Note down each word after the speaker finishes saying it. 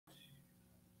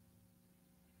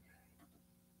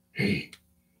Usually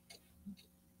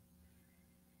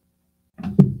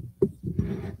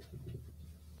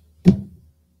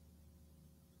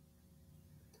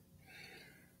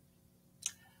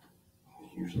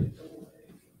double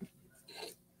A.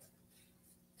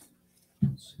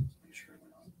 Let's make sure we're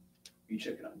not. You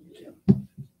check it on YouTube.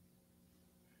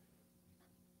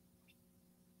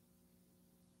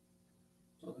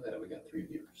 Look at that, we got 3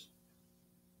 viewers.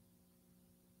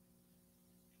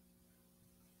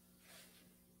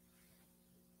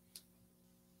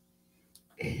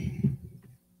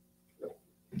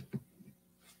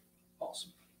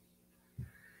 Awesome.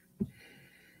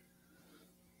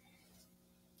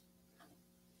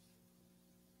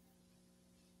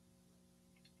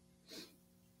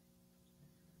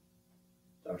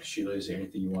 Dr. Shealy, is there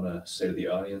anything you want to say to the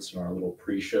audience in our little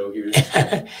pre-show here?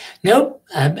 Nope,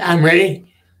 I'm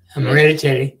ready. I'm ready,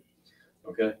 Teddy.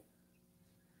 Okay.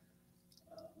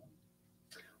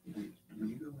 Will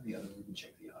you go in the other room and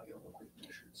check the audio real quick?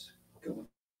 Make sure it's going.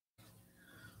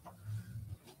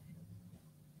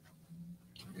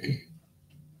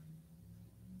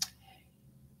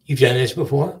 You've done this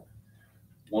before?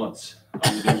 Once.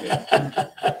 How you doing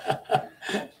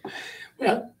it?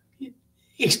 Well,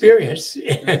 experience.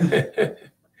 Right,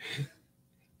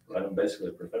 I'm basically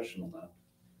a professional now.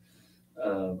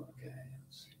 Okay.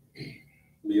 Let's see.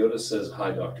 Leota says,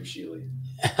 hi, Dr. Shealy.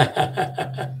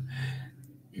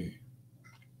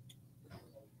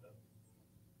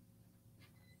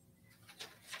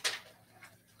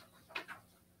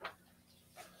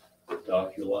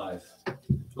 Doc, you're live.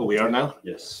 Oh, we are now?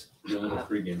 Yes. We're doing a little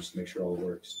free game just to make sure all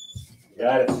works.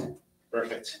 Got it.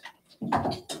 Perfect.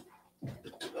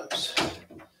 Oops.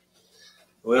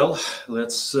 Well,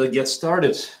 let's get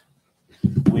started.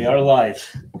 We are live.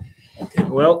 Okay.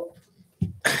 Well,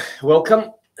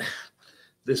 welcome.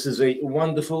 This is a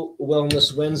wonderful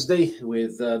Wellness Wednesday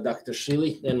with Dr.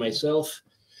 Shealy and myself.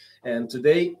 And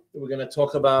today we're going to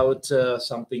talk about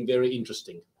something very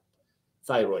interesting,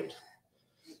 thyroid.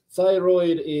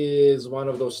 Thyroid is one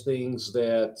of those things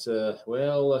that,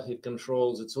 well, it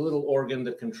controls, it's a little organ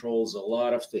that controls a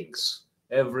lot of things,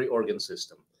 every organ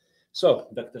system. So,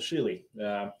 Dr. Shealy,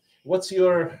 what's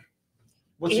your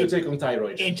take on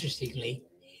thyroid? Interestingly,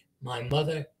 my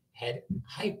mother had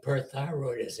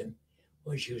hyperthyroidism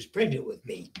when she was pregnant with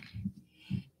me.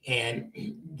 And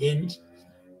then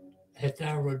her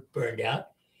thyroid burned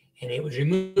out and it was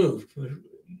removed for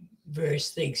various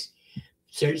things.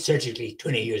 Surgically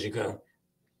 20 years ago,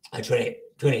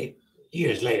 20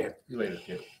 years later.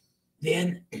 Yeah.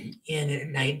 Then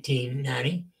in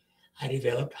 1990, I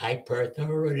developed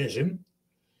hyperthyroidism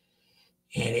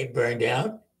and it burned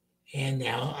out. And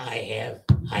now I have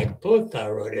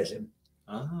hypothyroidism.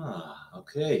 Ah,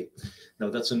 okay. Now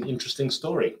that's an interesting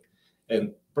story.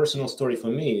 And personal story for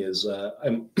me is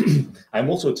I'm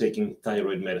also taking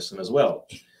thyroid medicine as well.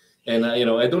 And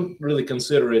I don't really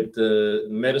consider it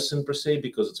medicine per se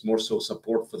because it's more so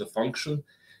support for the function.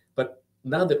 But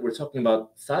now that we're talking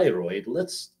about thyroid,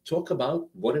 let's talk about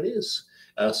what it is.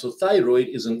 So thyroid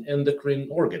is an endocrine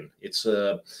organ. It's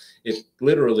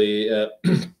literally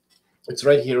it's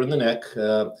right here in the neck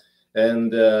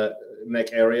and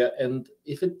neck area. And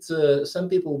if it, some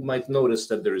people might notice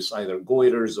that there is either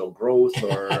goiters or growth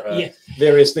or Yeah.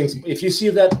 various things. If you see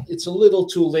that, it's a little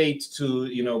too late to,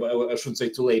 I shouldn't say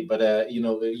too late, but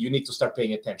you need to start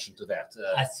paying attention to that.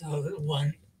 I saw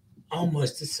one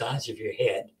almost the size of your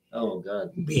head. Oh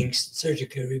God. Being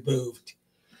surgically removed.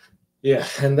 Yeah,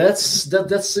 and that's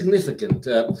significant.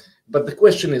 But the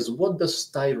question is, what does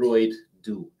thyroid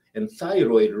do? And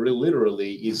thyroid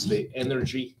literally is the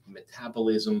energy,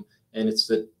 metabolism, and it's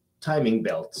the timing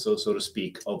belt, so to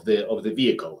speak, of the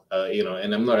vehicle.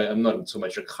 And I'm not so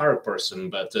much a car person,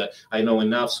 but I know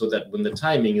enough so that when the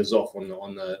timing is off on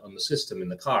the system in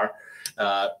the car,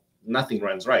 nothing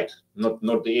runs right. Not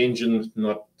the engine,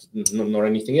 not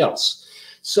anything else.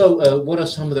 So what are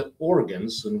some of the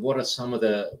organs and what are some of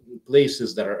the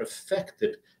places that are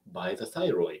affected by the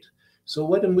thyroid? So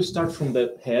why don't we start from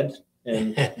the head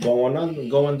and go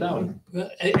on down? Well,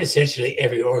 essentially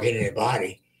every organ in the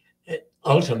body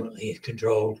ultimately is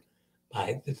controlled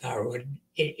by the thyroid.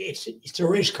 It's a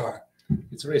race car.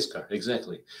 It's a race car,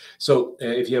 exactly. So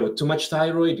if you have too much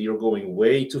thyroid, you're going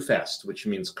way too fast, which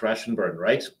means crash and burn,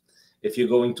 right? If you're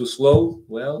going too slow,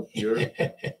 well, you're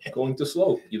going too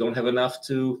slow. You don't have enough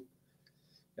to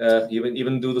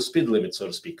even do the speed limit, so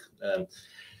to speak.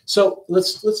 So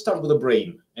let's start with the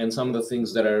brain and some of the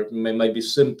things that might be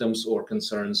symptoms or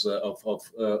concerns of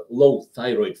low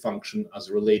thyroid function as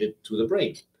related to the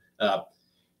brain.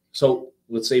 So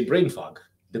let's say brain fog,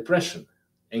 depression,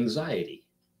 anxiety,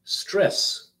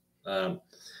 stress,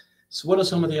 So what are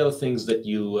some of the other things that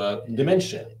you,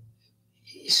 dementia,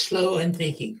 Slow in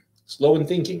thinking. slow in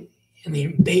thinking? I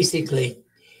mean, basically,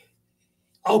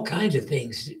 all kinds of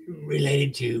things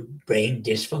related to brain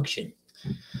dysfunction.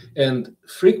 And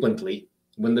frequently,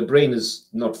 when the brain is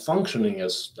not functioning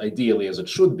as ideally as it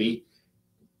should be,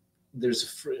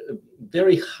 there's a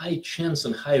very high chance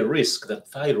and high risk that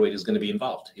thyroid is going to be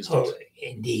involved. Oh,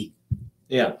 indeed.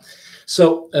 Yeah.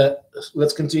 So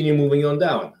let's continue moving on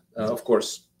down. Of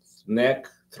course, neck,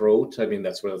 throat. I mean,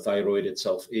 that's where the thyroid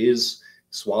itself is.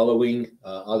 Swallowing,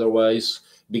 otherwise,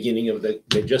 beginning of the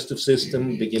digestive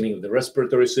system, beginning of the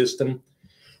respiratory system.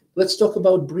 Let's talk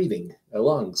about breathing,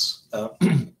 lungs.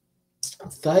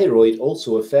 Thyroid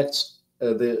also affects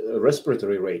the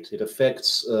respiratory rate. It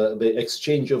affects the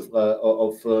exchange of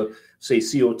say,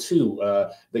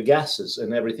 CO2, the gases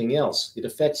and everything else. It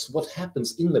affects what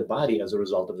happens in the body as a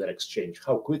result of that exchange,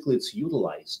 how quickly it's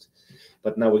utilized.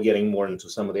 But now we're getting more into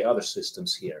some of the other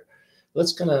systems here.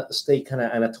 Let's kind of stay kind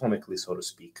of anatomically, so to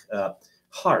speak.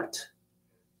 Heart,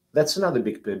 that's another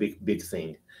big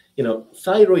thing. You know,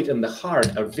 thyroid and the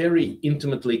heart are very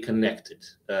intimately connected.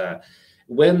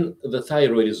 When the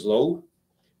thyroid is low,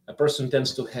 a person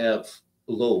tends to have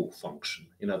low function.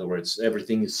 In other words,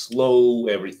 everything is slow,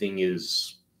 everything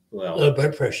is, well, Low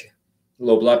blood pressure.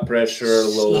 low blood pressure,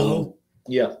 Slow.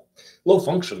 yeah, low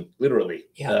function, literally.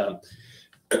 Yeah.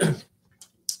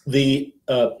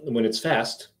 When it's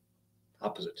fast,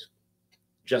 opposite,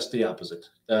 just the opposite.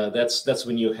 That's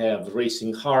when you have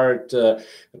racing heart,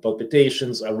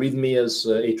 palpitations, arrhythmias,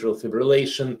 atrial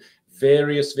fibrillation,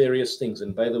 various things.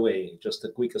 And by the way, just a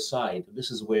quick aside, this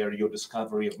is where your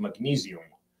discovery of magnesium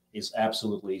is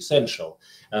absolutely essential.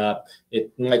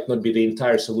 It might not be the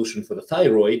entire solution for the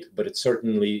thyroid, but it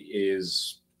certainly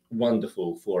is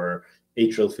wonderful for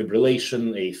atrial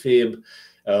fibrillation, AFib,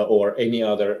 or any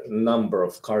other number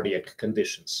of cardiac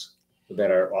conditions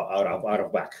that are out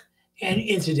of whack. And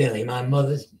incidentally, my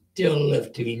mother still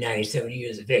lived to be 97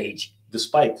 years of age.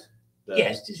 Despite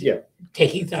Yes. yeah,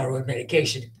 Taking thyroid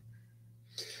medication.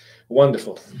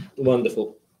 wonderful.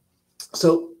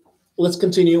 So let's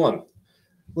continue on.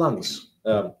 Lungs,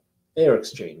 air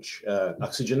exchange,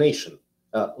 oxygenation,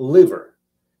 liver,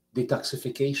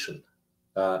 detoxification.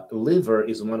 Liver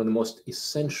is one of the most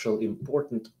essential,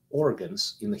 important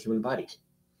organs in the human body.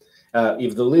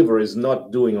 If the liver is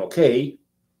not doing okay,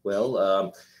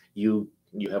 well, you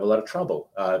have a lot of trouble.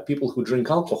 People who drink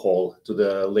alcohol to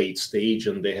the late stage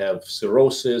and they have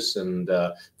cirrhosis and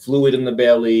fluid in the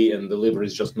belly and the liver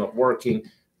is just not working.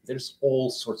 There's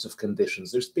all sorts of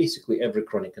conditions. There's basically every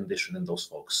chronic condition in those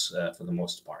folks for the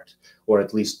most part, or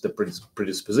at least the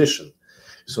predisposition.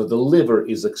 So the liver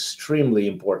is extremely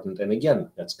important. And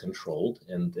again, that's controlled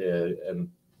and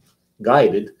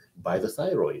guided by the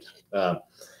thyroid.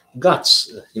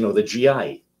 Guts, the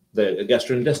GI, the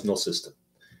gastrointestinal system.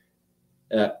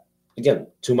 Again,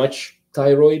 too much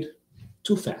thyroid,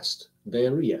 too fast,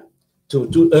 diarrhea,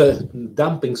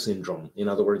 dumping syndrome. In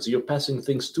other words, you're passing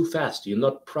things too fast. You're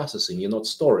not processing, you're not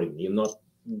storing, you're not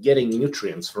getting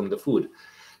nutrients from the food.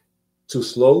 Too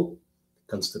slow,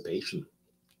 constipation.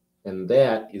 And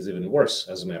that is even worse,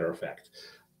 as a matter of fact,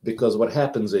 because what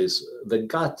happens is the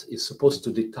gut is supposed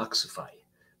to detoxify.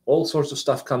 All sorts of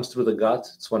stuff comes through the gut.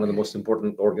 It's one of the most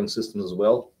important organ systems as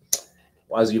well.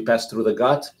 As you pass through the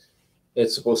gut,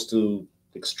 it's supposed to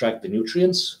extract the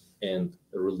nutrients and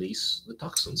release the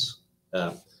toxins.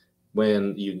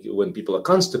 When people are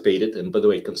constipated, and by the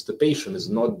way, constipation is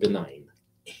not benign.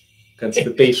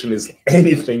 Constipation is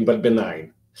anything but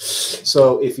benign.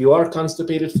 So if you are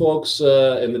constipated, folks,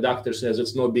 and the doctor says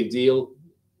it's no big deal,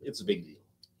 it's a big deal.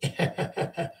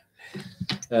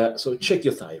 So check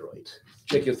your thyroid.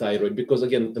 Check your thyroid, because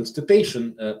again,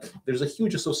 constipation, there's a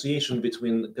huge association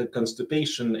between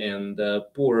constipation and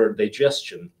poor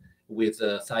digestion with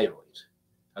thyroid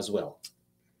as well.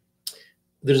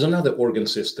 There's another organ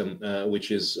system,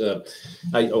 which is,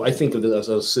 I think of it as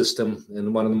a system,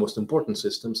 and one of the most important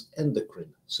systems,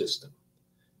 endocrine system.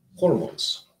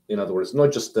 Hormones, in other words,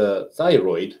 not just the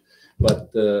thyroid,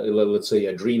 but let's say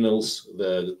adrenals,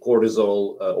 the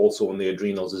cortisol, also on the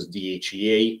adrenals is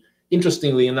DHEA.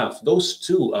 Interestingly enough, those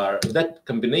two that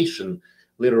combination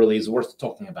literally is worth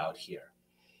talking about here.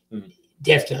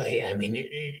 Definitely. I mean,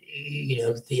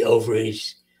 the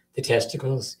ovaries, the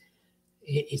testicles,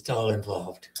 it's all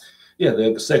involved. Yeah,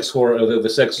 the sex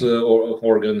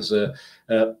organs,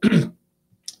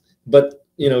 but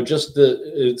just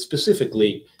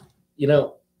specifically,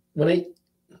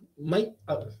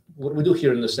 what we do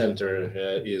here in the center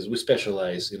is we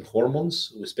specialize in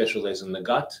hormones, we specialize in the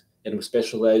gut, and we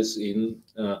specialize in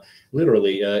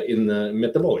literally in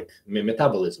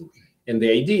metabolism. And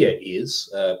the idea is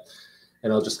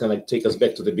and I'll just kind of take us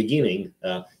back to the beginning.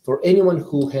 For anyone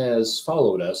who has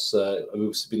followed us,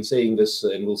 we've been saying this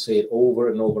and we'll say it over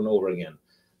and over and over again.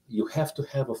 You have to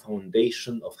have a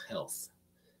foundation of health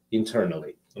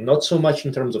internally, not so much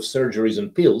in terms of surgeries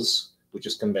and pills, which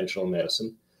is conventional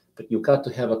medicine, but you got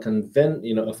to have a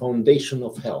foundation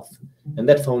of health. And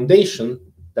that foundation,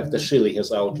 Dr. Shealy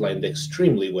has outlined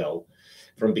extremely well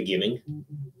from beginning: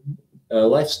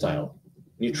 lifestyle,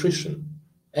 nutrition,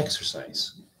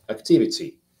 exercise,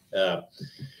 activity,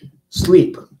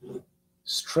 sleep,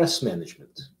 stress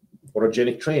management,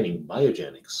 orogenic training,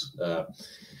 biogenics.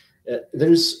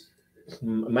 There's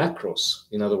macros,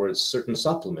 in other words, certain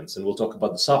supplements, and we'll talk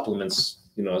about the supplements,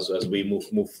 as we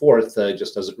move forth,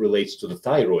 just as it relates to the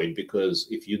thyroid, because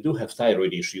if you do have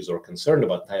thyroid issues or concerned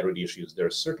about thyroid issues, there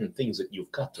are certain things that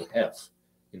you've got to have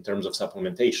in terms of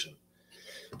supplementation.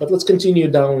 But let's continue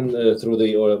down through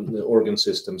the organ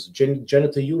systems.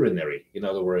 Genitourinary, in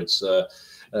other words,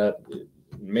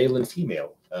 male and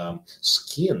female,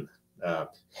 skin,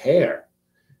 hair,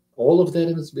 all of that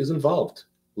is involved.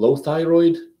 Low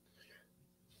thyroid,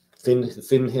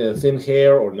 thin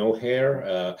hair or no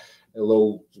hair,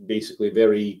 low, basically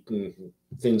very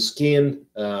thin skin,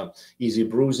 easy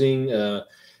bruising.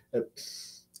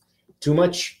 Too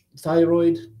much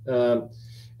thyroid,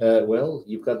 well,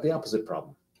 you've got the opposite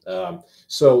problem.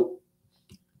 So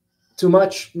too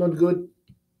much, not good;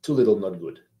 too little, not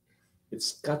good.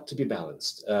 It's got to be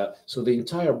balanced. So the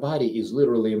entire body is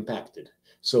literally impacted.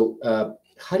 So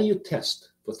how do you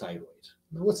test for thyroid?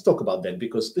 Now let's talk about that,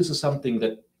 because this is something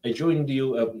that I joined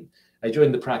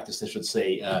the practice, I should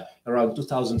say, around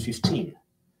 2015.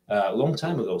 A long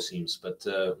time ago seems, but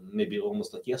maybe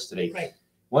almost like yesterday. Right.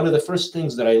 One of the first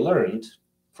things that I learned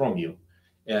from you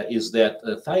is that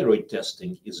thyroid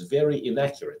testing is very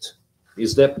inaccurate.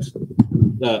 Is that?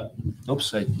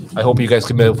 Oops! I hope you guys,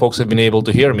 folks, have been able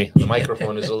to hear me. The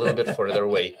microphone is a little bit further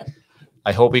away.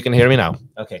 I hope you can hear me now.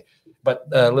 Okay, but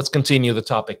let's continue the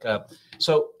topic.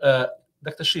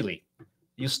 Dr. Shealy,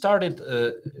 you started.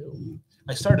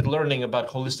 I started learning about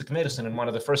holistic medicine, and one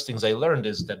of the first things I learned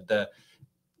is that the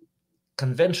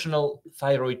conventional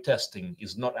thyroid testing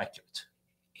is not accurate.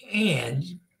 And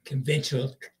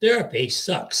conventional therapy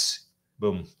sucks.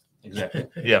 Boom. Exactly.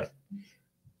 Yeah.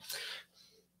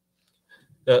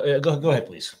 Go ahead,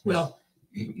 please. Well,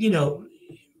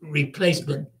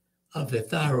 replacement of the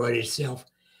thyroid itself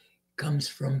comes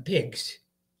from pigs.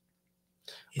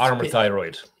 Armored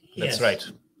thyroid. That's Yes.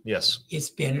 right. Yes. It's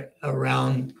been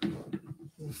around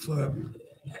for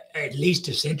at least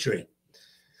a century.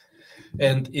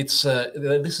 And it's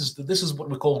this is what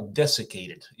we call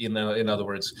desiccated. In other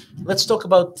words, let's talk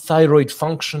about thyroid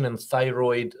function and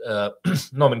thyroid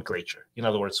nomenclature. In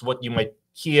other words, what you might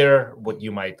hear, what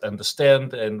you might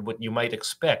understand, and what you might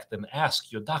expect, and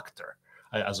ask your doctor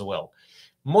as well.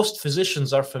 Most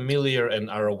physicians are familiar and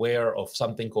are aware of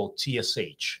something called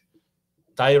TSH,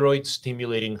 thyroid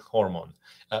stimulating hormone.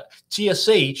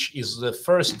 TSH is the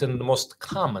first and the most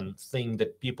common thing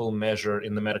that people measure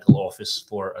in the medical office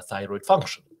for a thyroid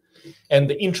function. And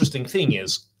the interesting thing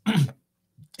is,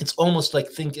 it's almost like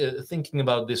thinking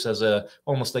about this as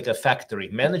almost like a factory,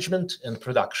 management and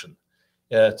production.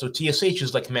 So TSH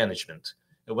is like management.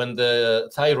 When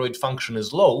the thyroid function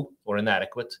is low or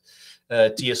inadequate,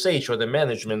 TSH or the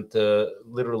management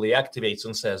literally activates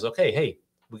and says, okay, hey,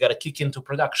 we got to kick into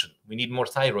production. We need more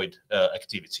thyroid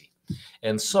activity.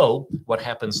 And so what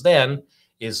happens then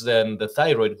is then the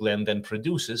thyroid gland then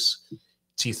produces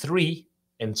T3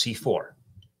 and T4.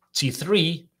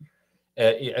 T3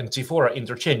 and T4 are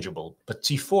interchangeable, but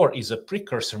T4 is a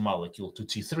precursor molecule to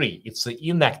T3. It's the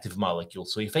inactive molecule.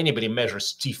 So if anybody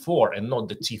measures T4 and not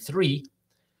the T3,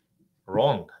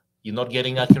 wrong. You're not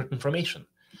getting accurate information.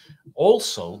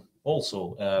 Also,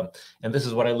 and this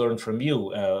is what I learned from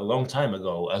you a long time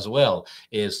ago as well,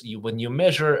 is when you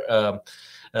measure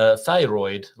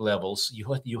thyroid levels,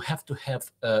 you have to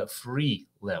have free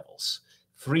levels,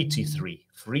 free T3,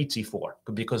 free T4,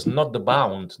 because not the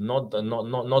bound, not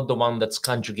the one that's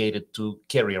conjugated to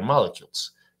carrier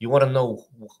molecules. You want to know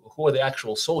who are the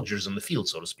actual soldiers in the field,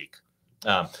 so to speak,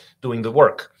 doing the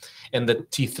work. And the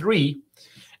T3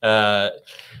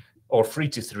 or free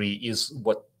T3 is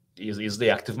what is the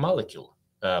active molecule.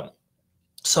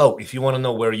 So if you want to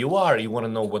know where you are, you want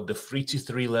to know what the free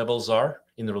T3 levels are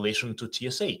in relation to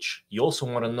TSH. You also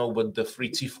want to know what the free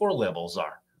T4 levels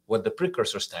are, what the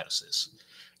precursor status is.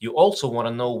 You also want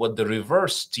to know what the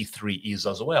reverse T3 is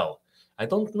as well. I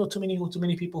don't know too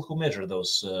many people who measure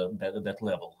those that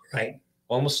level. Right.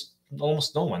 Almost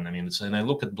no one. I mean, and I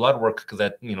look at blood work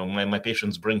that my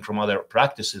patients bring from other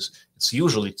practices. It's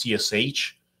usually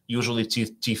TSH, usually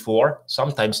T4,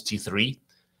 sometimes T3.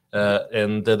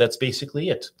 and that's basically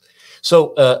it.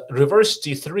 So reverse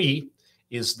T3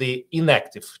 is the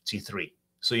inactive T3.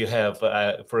 So you have,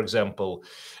 for example,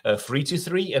 free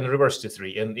T3 and reverse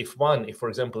T3. And if, for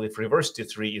example, if reverse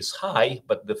T3 is high,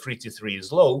 but the free T3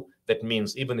 is low, that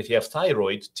means even if you have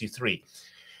thyroid T3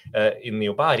 in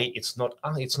your body, it's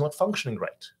not functioning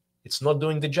right. It's not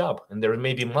doing the job. And there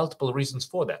may be multiple reasons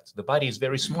for that. The body is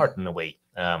very smart in a way.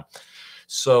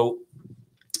 So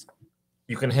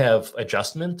you can have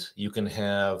adjustment, you can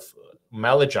have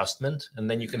maladjustment, and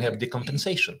then you can have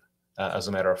decompensation, as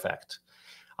a matter of fact.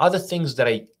 Other things that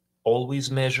I always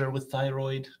measure with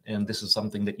thyroid, and this is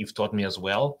something that you've taught me as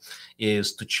well,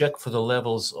 is to check for the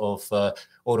levels of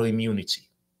autoimmunity.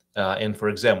 And for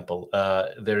example,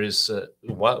 there is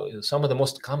some of the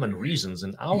most common reasons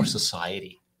in our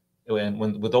society,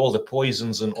 when with all the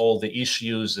poisons and all the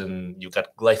issues, and you've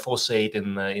got glyphosate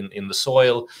in the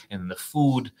soil and the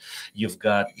food, you've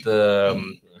got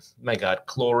my God,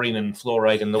 chlorine and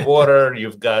fluoride in the water,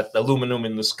 you've got aluminum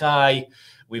in the sky.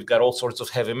 We've got all sorts of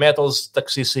heavy metals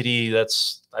toxicity.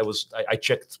 I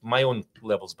checked my own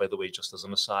levels, by the way, just as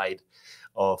an aside,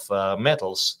 of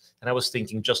metals, and I was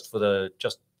thinking just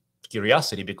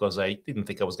curiosity, because I didn't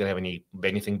think I was going to have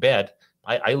anything bad.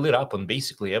 I lit up on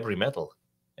basically every metal,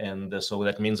 and so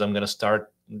that means I'm going to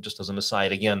start, just as an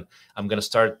aside again, I'm going to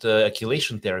start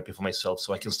chelation therapy for myself,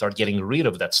 so I can start getting rid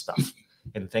of that stuff.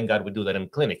 And thank God we do that in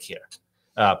clinic here.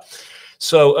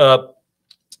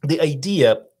 The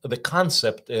idea, the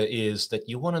concept is that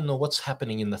you want to know what's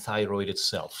happening in the thyroid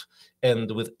itself. And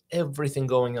with everything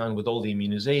going on, with all the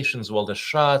immunizations, all the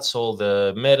shots, all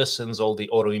the medicines, all the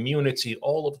autoimmunity,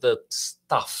 all of the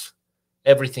stuff,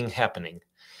 everything happening,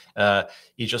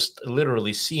 it just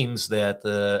literally seems that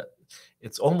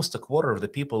it's almost a quarter of the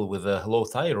people with a low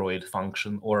thyroid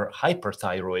function or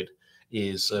hyperthyroid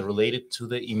is related to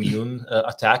the immune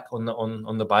attack on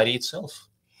the body itself.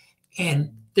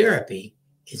 And therapy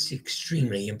is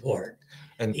extremely important.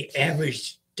 And the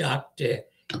average doctor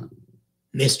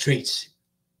mistreats.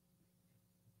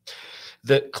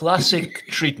 The classic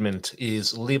treatment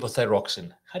is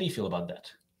levothyroxine. How do you feel about that?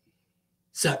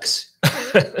 Sucks.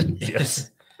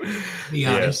 Yes. Be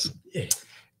honest. Yes.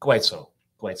 Quite so.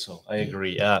 I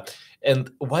agree.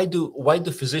 And why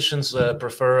do physicians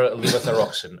prefer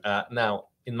levothyroxine? Now,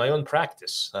 in my own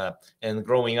practice and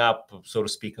growing up, so to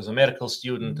speak, as a medical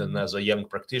student and as a young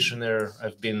practitioner,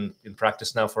 I've been in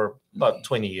practice now for about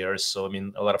 20 years. So, I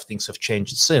mean, a lot of things have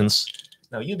changed since.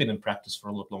 Now, you've been in practice for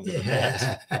a lot longer than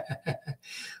that.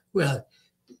 Well,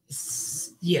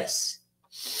 yes.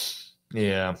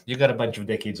 Yeah, you got a bunch of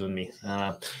decades on me.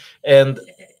 And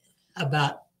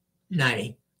about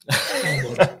 90.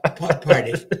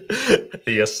 Party.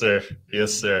 Yes, sir.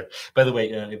 By the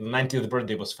way, the 90th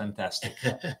birthday was fantastic.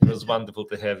 It was wonderful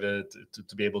to have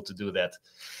to be able to do that.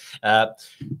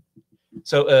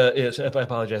 Yes, I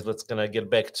apologize. Let's gonna get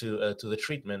back to the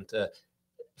treatment.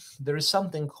 There is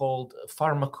something called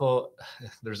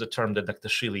there's a term that Dr.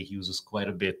 Shealy uses quite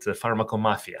a bit,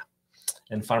 pharmacomafia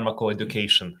and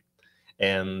pharmacoeducation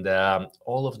and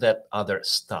all of that other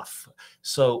stuff.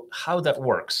 So how that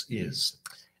works is,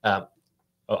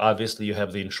 obviously you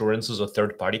have the insurances or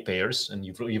third-party payers, and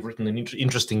you've written an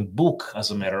interesting book, as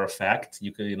a matter of fact.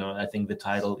 I think the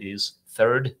title is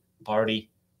Third-Party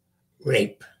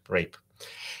Rape.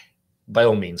 By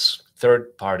all means,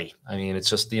 third party. I mean, it's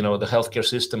just, the healthcare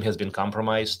system has been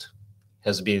compromised,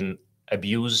 has been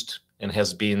abused, and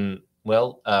has been,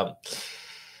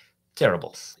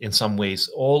 terrible in some ways,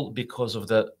 all because of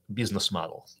the business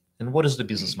model. And what is the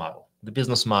business model? The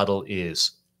business model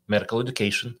is medical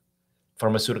education,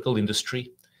 pharmaceutical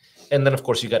industry, and then, of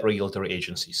course, you got regulatory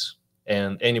agencies.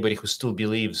 And anybody who still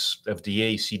believes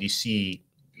FDA, CDC,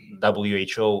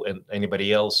 WHO, and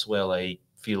anybody else, well, I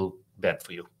feel bad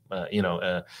for you.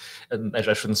 And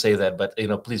I shouldn't say that, but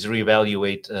please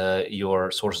reevaluate your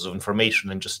sources of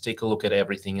information and just take a look at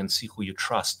everything and see who you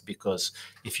trust. Because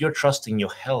if you're trusting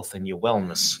your health and your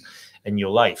wellness and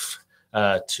your life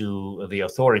to the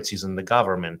authorities and the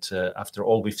government, after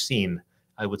all we've seen,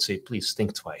 I would say, please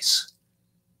think twice.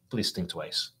 Please think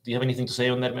twice. Do you have anything to say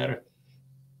on that matter?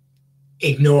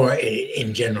 Ignore it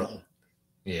in general.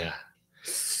 Yeah.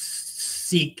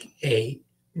 Seek a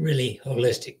really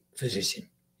holistic physician.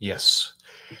 Yes.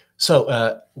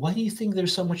 So why do you think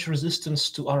there's so much resistance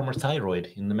to Armour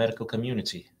Thyroid in the medical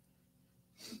community?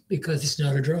 Because it's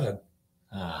not a drug.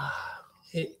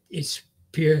 It's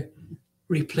pure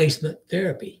replacement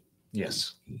therapy.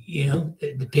 Yes.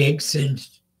 The pigs and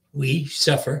we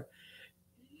share.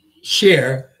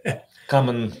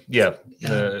 Common,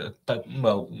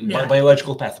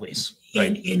 biological pathways.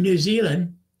 Right. In New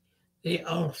Zealand, they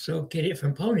also get it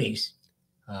from ponies.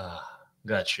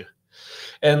 Gotcha.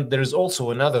 And there's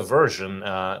also another version,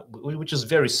 which is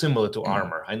very similar to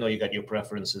Armor. I know you got your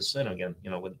preferences, and again,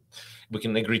 we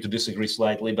can agree to disagree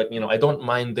slightly, but I don't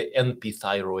mind the NP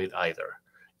thyroid either.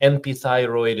 NP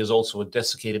thyroid is also a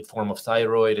desiccated form of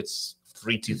thyroid. It's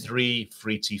 3T3,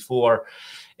 3T4,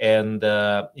 and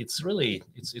it's really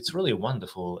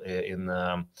wonderful in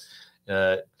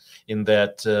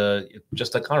that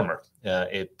just like Armor,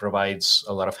 it provides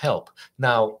a lot of help.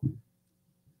 Now,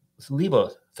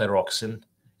 levothyroxine,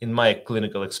 in my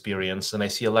clinical experience, and I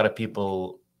see a lot of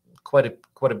people, quite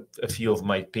a few of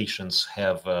my patients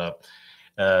have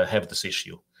this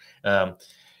issue,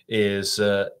 is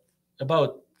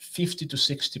about 50 to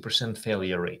 60%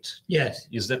 failure rate. Yes.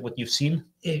 Is that what you've seen?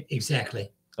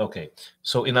 Exactly. Okay.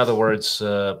 So in other words,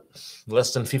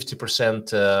 less than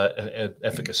 50%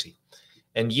 efficacy.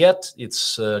 And yet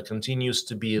it's continues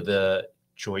to be the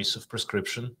choice of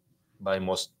prescription by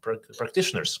most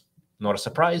practitioners. Not a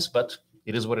surprise, but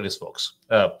it is what it is, folks.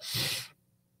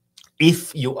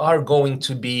 If you are going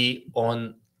to be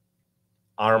on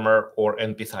Armor or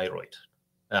NP thyroid,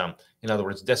 in other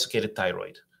words, desiccated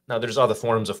thyroid. Now, there's other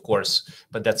forms, of course,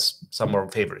 but that's some of our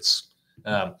favorites.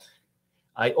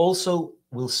 I also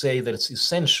will say that it's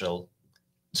essential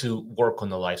to work on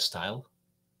the lifestyle,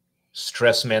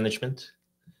 stress management,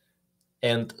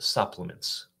 and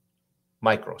supplements,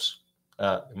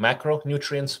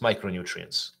 macronutrients,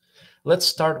 micronutrients. Let's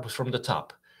start from the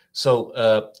top.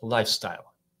 So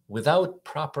lifestyle. Without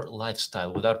proper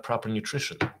lifestyle, without proper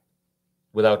nutrition,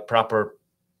 without proper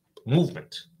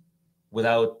movement,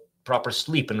 without proper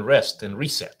sleep and rest and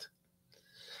reset,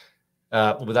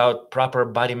 without proper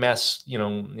body mass,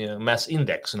 mass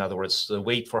index, in other words, the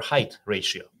weight for height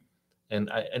ratio,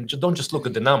 and don't just look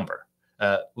at the number.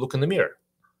 Look in the mirror.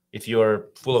 If you're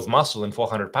full of muscle and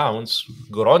 400 pounds,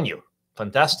 good on you.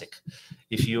 Fantastic.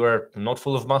 If you are not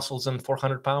full of muscles and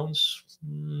 400 pounds,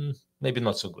 maybe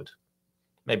not so good.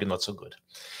 Maybe not so good.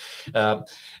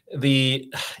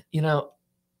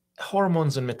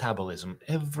 Hormones and metabolism,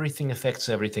 everything affects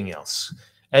everything else.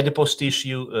 Adipose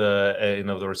tissue, in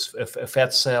other words,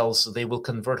 fat cells, they will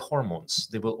convert hormones.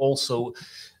 They will also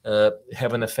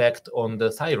have an effect on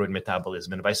the thyroid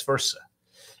metabolism and vice versa.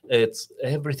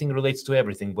 Everything relates to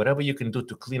everything. Whatever you can do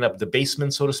to clean up the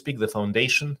basement, so to speak, the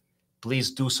foundation,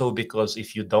 please do so, because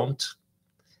if you don't,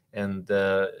 and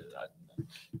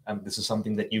this is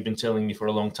something that you've been telling me for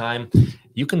a long time,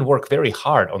 you can work very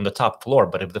hard on the top floor,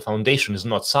 but if the foundation is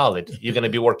not solid, you're going to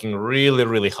be working really,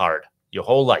 really hard your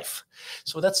whole life.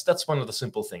 So that's one of the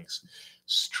simple things.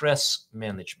 Stress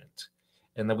management.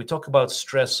 And then we talk about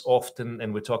stress often,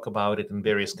 and we talk about it in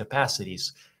various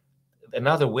capacities.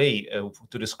 Another way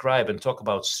to describe and talk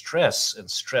about stress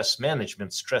and stress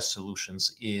management, stress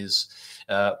solutions, is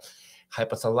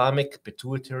hypothalamic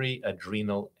pituitary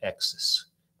adrenal axis.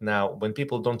 Now, when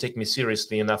people don't take me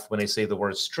seriously enough when I say the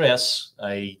word stress,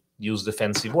 I use the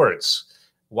fancy words.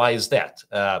 Why is that?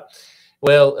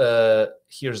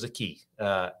 Here's the key.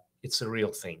 It's a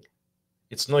real thing.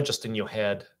 It's not just in your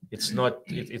head. It's not.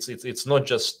 It's not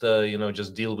just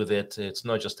just deal with it. It's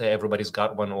not just, hey, everybody's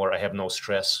got one, or I have no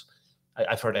stress.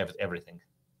 I've heard everything,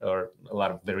 or a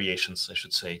lot of variations, I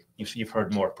should say. You've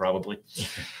heard more, probably.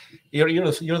 You're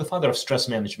the father of stress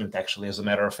management, actually, as a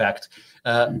matter of fact.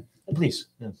 Please.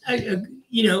 In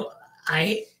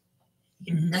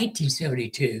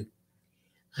 1972,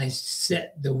 I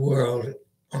set the world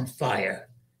on fire.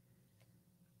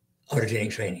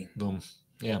 Autogenic training. Boom.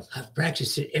 Yeah. I've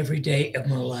practiced it every day of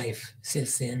my life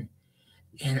since then,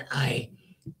 and I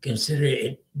consider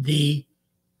it the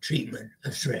treatment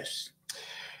of stress.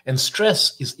 And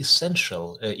stress is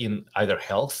essential in either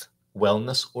health,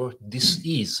 wellness, or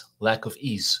dis-ease, lack of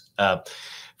ease.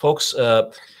 Folks,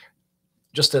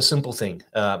 just a simple thing.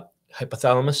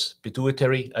 Hypothalamus,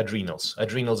 pituitary, adrenals.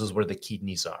 Adrenals is where the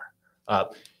kidneys are.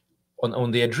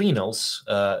 On the adrenals,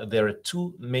 there are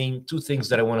two things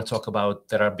that I want to talk about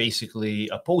that are basically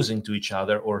opposing to each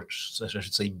other, or I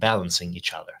should say balancing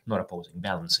each other. Not opposing,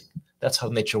 balancing. That's how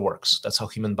nature works. That's how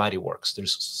human body works.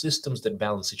 There's systems that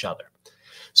balance each other.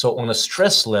 So on a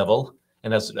stress level,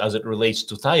 and as it relates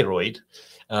to thyroid,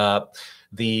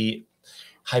 the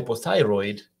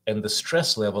hypothyroid and the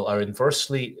stress level are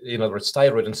inversely, in other words,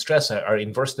 thyroid and stress are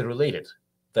inversely related.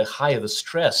 The higher the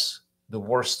stress, the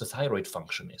worse the thyroid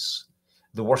function is.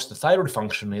 The worse the thyroid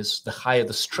function is, the higher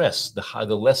the stress,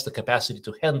 the less the capacity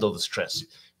to handle the stress.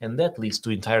 And that leads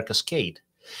to entire cascade.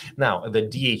 Now, the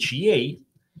DHEA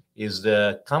is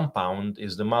the compound,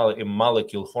 is the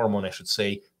molecule hormone, I should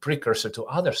say, precursor to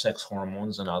other sex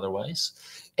hormones and otherwise.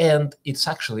 And it's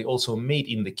actually also made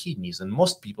in the kidneys. And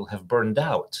most people have burned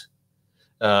out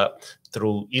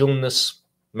through illness,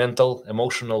 mental,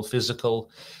 emotional, physical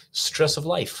stress of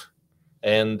life.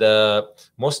 And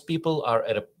most people are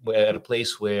at a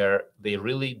place where they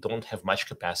really don't have much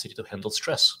capacity to handle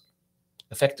stress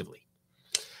effectively.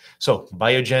 So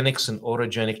biogenics and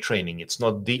autogenic training, it's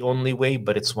not the only way,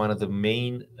 but it's one of the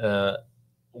main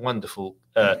wonderful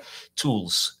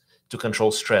tools to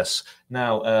control stress.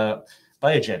 Now,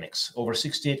 biogenics, over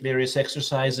 68 various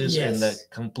exercises and a Yes.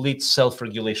 complete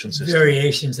self-regulation system.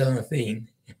 Variations on a theme.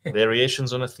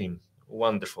 Variations on a theme.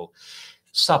 Wonderful.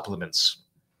 Supplements.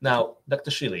 Now,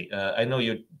 Dr. Shealy, I know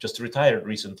you just retired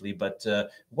recently, but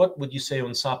what would you say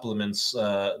on supplements,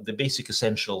 the basic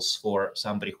essentials for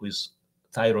somebody who is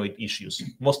thyroid issues,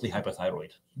 mostly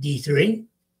hyperthyroid? D3,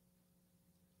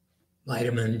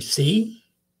 vitamin C,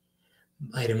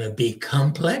 vitamin B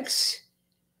complex.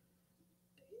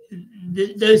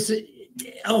 Those,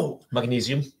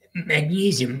 Magnesium,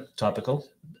 magnesium topical.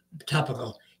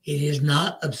 topical. It is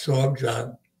not absorbed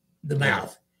through the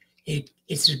mouth.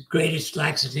 It's the greatest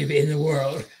laxative in the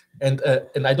world. And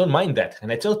I don't mind that.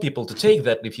 And I tell people to take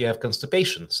that if you have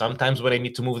constipation. Sometimes when I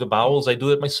need to move the bowels, I do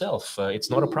it myself. It's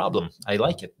not a problem. I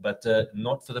like it, but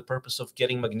not for the purpose of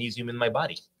getting magnesium in my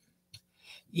body.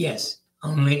 Yes,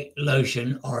 only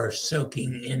lotion or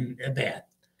soaking in a bath.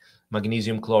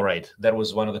 Magnesium chloride. That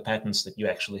was one of the patents that you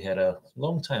actually had a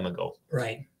long time ago.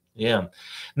 Right. Yeah.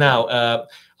 Now,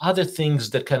 other things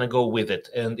that kind of go with it.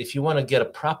 And if you want to get a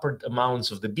proper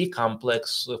amounts of the B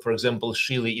complex, for example,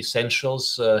 Shealy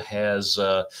Essentials has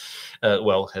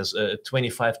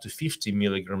 25 to 50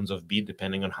 milligrams of B,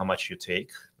 depending on how much you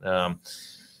take.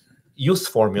 Youth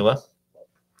Formula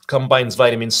combines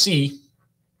vitamin C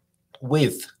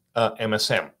with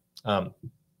MSM.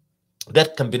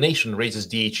 That combination raises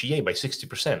DHEA by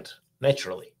 60%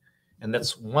 naturally, and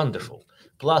that's wonderful.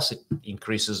 Plus, it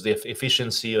increases the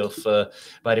efficiency of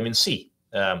vitamin C.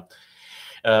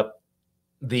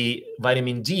 The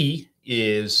vitamin D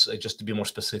is, just to be more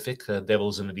specific,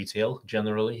 devil's in the detail,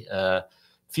 generally.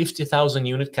 50,000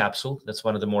 unit capsule, that's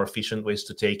one of the more efficient ways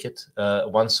to take it,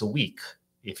 once a week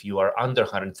if you are under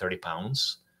 130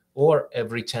 pounds, or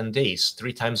every 10 days,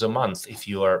 3 times a month if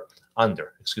you are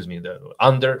under,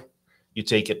 you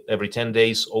take it every 10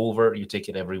 days, over, you take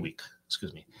it every week.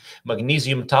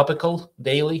 Magnesium topical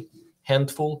daily,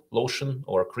 handful, lotion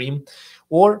or cream,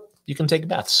 or you can take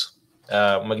baths.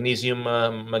 Magnesium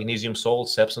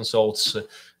salts, Epsom salts.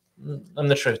 I'm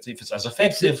not sure if it's as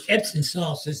effective. Epsom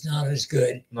salts is not as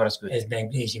good as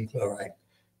magnesium chloride.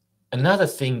 Another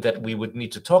thing that we would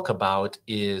need to talk about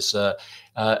is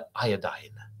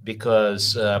iodine,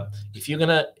 because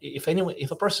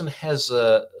if a person has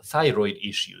thyroid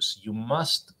issues, you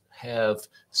must have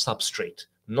substrate,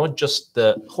 not just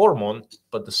the hormone,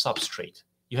 but the substrate.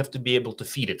 You have to be able to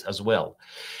feed it as well.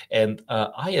 And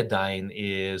iodine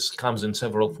comes in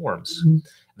several forms. Mm-hmm.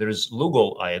 There is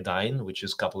Lugol iodine, which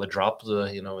is a couple of drops,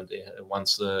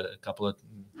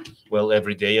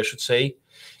 every day, I should say.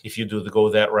 If you go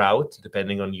that route,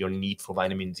 depending on your need for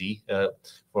vitamin D,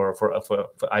 for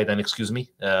iodine,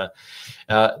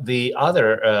 the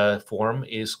other form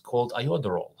is called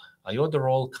iodorol.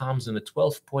 Iodorol comes in a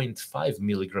 12.5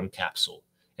 milligram capsule,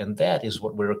 and that is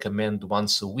what we recommend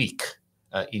once a week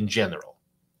in general.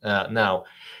 Now,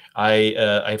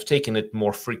 I've taken it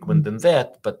more frequent than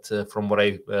that, but from what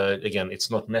again, it's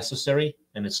not necessary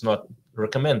and it's not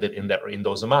recommended in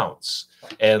those amounts.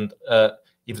 And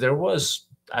if there was,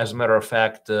 as a matter of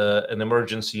fact, an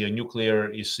emergency, a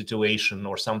nuclear situation,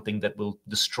 or something that will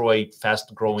destroy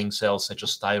fast-growing cells such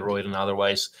as thyroid and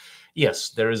otherwise, yes,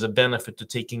 there is a benefit to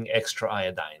taking extra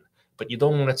iodine. But you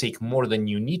don't want to take more than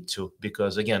you need to,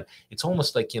 because again, it's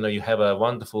almost like, you have a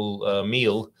wonderful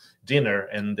meal, dinner,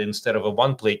 and instead of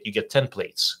 1 plate, you get 10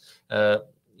 plates.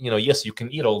 Yes, you can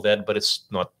eat all that, but it's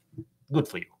not good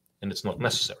for you, and it's not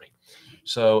necessary.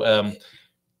 So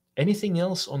anything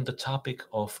else on the topic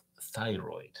of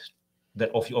thyroid that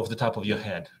off the top of your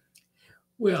head?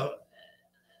 Well,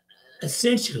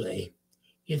 essentially,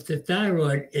 if the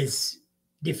thyroid is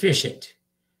deficient,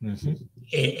 mm-hmm.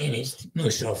 and it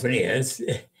most often is,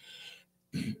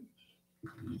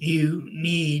 you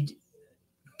need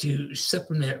to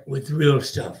supplement with real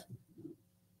stuff.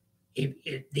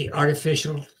 The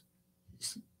artificial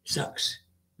sucks.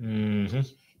 Mm-hmm.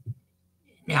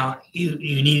 Now, you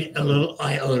need a little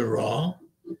iodorol,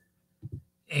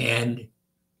 and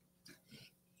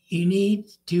you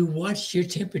need to watch your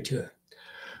temperature.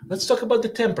 Let's talk about the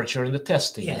temperature and the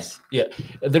testing. Yes. Yeah.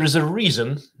 There is a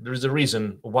reason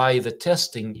why the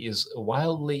testing is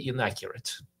wildly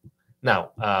inaccurate.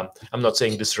 Now, I'm not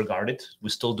saying disregard it.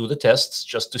 We still do the tests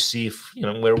just to see if,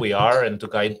 where we are and to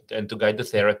guide the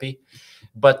therapy.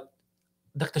 But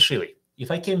Dr. Shealy, if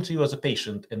I came to you as a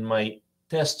patient and my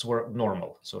tests were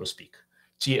normal, so to speak,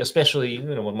 especially,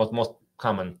 what most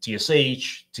common,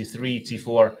 TSH, T3,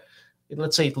 T4,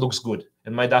 let's say it looks good.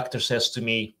 And my doctor says to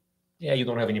me, yeah, you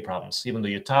don't have any problems, even though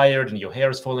you're tired and your hair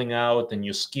is falling out and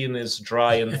your skin is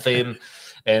dry and thin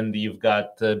and you've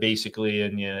got basically,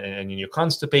 and you're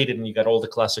constipated and you got all the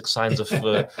classic signs of,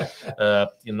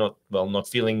 not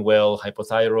feeling well,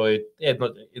 hypothyroid. Yeah,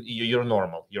 you're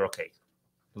normal. You're okay.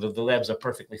 The labs are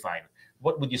perfectly fine.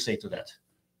 What would you say to that?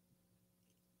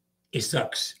 It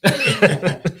sucks.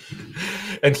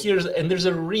 And there's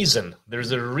a reason.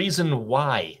 There's a reason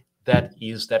why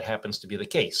that happens to be the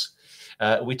case.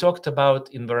 We talked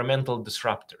about environmental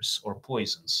disruptors or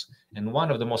poisons, and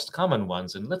one of the most common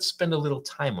ones, and let's spend a little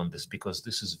time on this because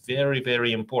this is very,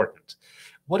 very important.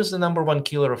 What is the number one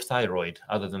killer of thyroid,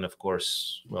 other than, of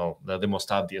course, well, the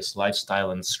most obvious,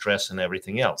 lifestyle and stress and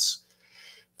everything else?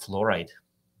 Fluoride.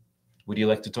 Would you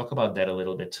like to talk about that a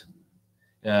little bit?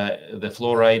 The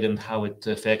fluoride and how it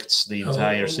affects the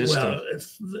entire system.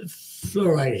 Well,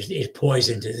 fluoride is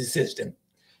poison to the system.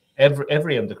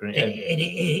 Every endocrine.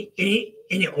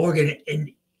 Any organ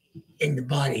in the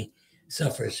body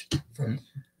suffers from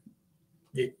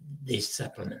this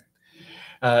supplement.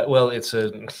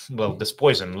 This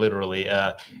poison, literally.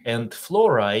 And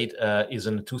fluoride is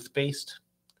in toothpaste.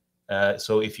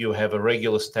 So if you have a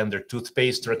regular standard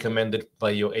toothpaste recommended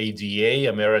by your ADA,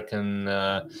 American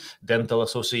Dental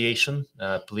Association,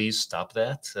 please stop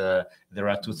that. There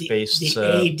are toothpastes.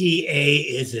 The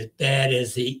ADA is as bad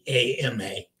as the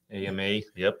AMA. AMA,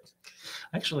 yep.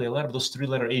 Actually, a lot of those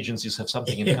three-letter agencies have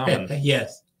something in common.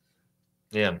 Yes.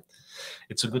 Yeah.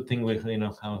 It's a good thing we're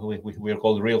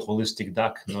called Real Holistic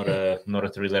Doc, not a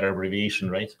three-letter abbreviation,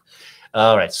 right?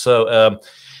 All right. So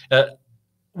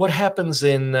what happens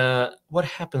in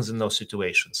those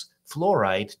situations?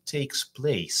 Fluoride takes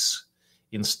place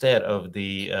instead of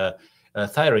the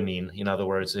thyrionine. In other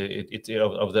words, of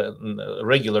the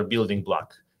regular building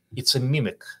block. It's a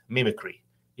mimicry.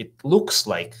 It looks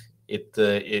like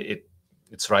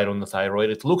it's right on the thyroid.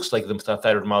 It looks like the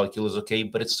thyroid molecule is okay,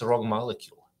 but it's the wrong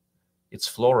molecule. It's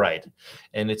fluoride,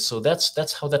 and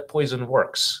that's how that poison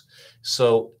works.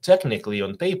 So technically,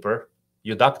 on paper,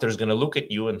 your doctor is going to look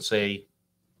at you and say,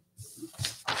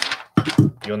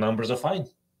 your numbers are fine,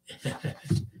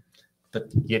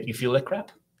 but yet you feel like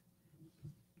crap.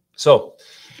 So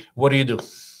what do you do?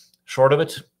 Short of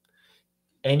it,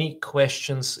 any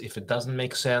questions if it doesn't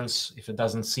make sense, if it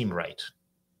doesn't seem right,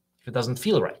 if it doesn't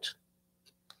feel right,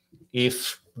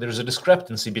 if there's a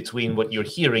discrepancy between what you're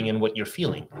hearing and what you're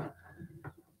feeling?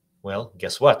 Well,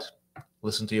 guess what?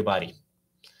 Listen to your body.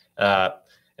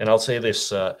 And I'll say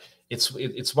this,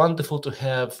 it's wonderful to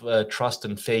have trust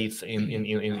and faith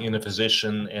in a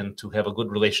physician and to have a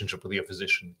good relationship with your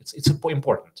physician. It's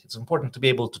important. It's important to be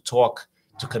able to talk,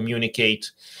 to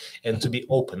communicate, and to be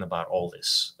open about all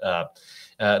this.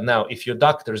 Now, if your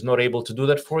doctor is not able to do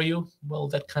that for you, well,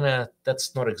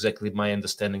 that's not exactly my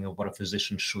understanding of what a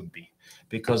physician should be,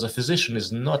 because a physician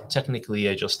is not technically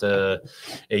it's not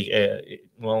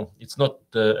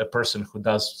a person who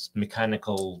does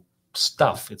mechanical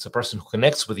stuff. It's a person who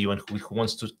connects with you and who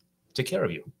wants to take care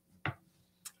of you.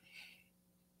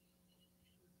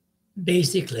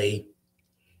 Basically,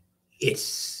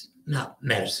 it's not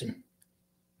medicine.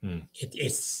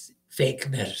 It's fake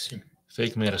medicine.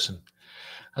 Fake medicine.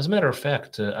 As a matter of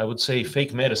fact, I would say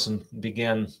fake medicine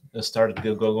started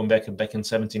going back in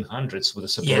 1700s with the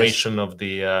separation of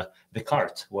the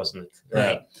cart, wasn't it?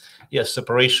 Right. Yes,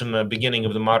 separation, beginning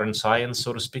of the modern science,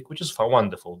 so to speak, which is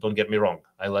wonderful. Don't get me wrong.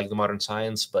 I like the modern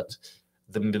science, but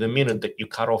the minute that you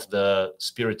cut off the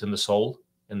spirit and the soul,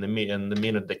 and the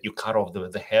minute that you cut off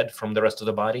the head from the rest of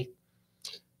the body,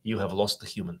 you have lost the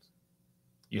human.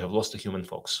 You have lost the human,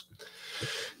 folks.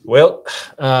 Well,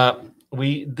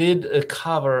 we did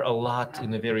cover a lot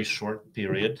in a very short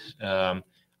period.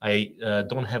 I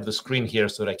don't have the screen here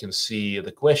so that I can see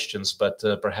the questions, but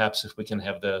perhaps if we can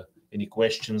have any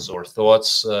questions or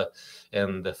thoughts.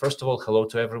 And first of all, hello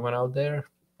to everyone out there.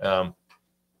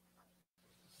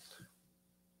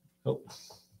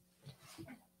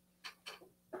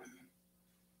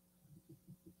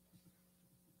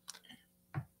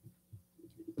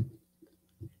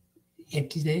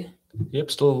 Empty there?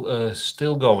 Yep,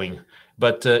 still going.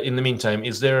 But in the meantime,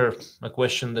 is there a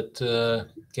question that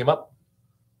came up?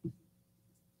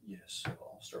 Yes, so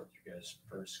I'll start with you guys'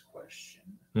 first question.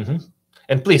 Mm-hmm.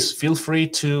 And please feel free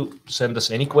to send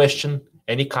us any question,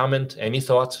 any comment, any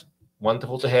thought.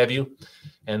 Wonderful to have you.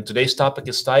 And today's topic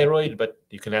is thyroid, but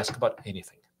you can ask about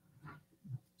anything.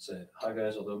 Said, hi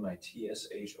guys, although my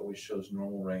TSH always shows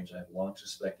normal range, I have long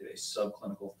suspected a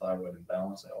subclinical thyroid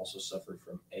imbalance. I also suffered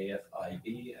from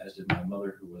AFID, as did my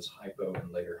mother, who was hypo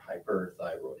and later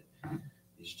hyperthyroid.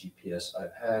 These GPS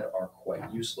I've had are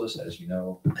quite useless. As you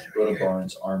know, Rhoda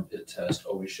Barnes' armpit test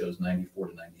always shows 94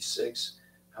 to 96.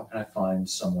 How can I find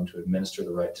someone to administer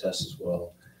the right test as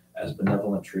well as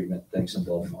benevolent treatment? Thanks and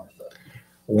love, Martha.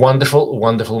 Wonderful,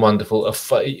 wonderful, wonderful.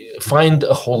 Find a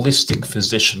holistic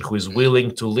physician who is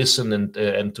willing to listen and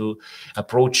to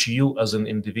approach you as an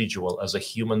individual, as a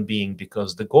human being,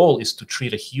 because the goal is to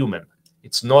treat a human.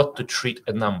 It's not to treat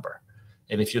a number.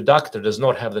 And if your doctor does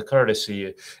not have the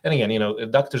courtesy, and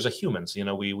again, doctors are humans.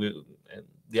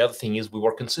 The other thing is we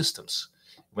work in systems.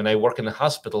 When I work in a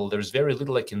hospital, there's very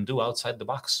little I can do outside the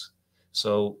box.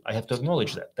 So I have to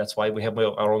acknowledge that. That's why we have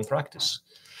our own practice.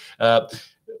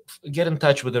 Get in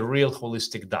touch with a real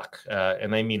holistic doc,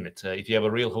 and I mean it. If you have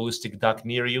a real holistic doc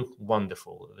near you,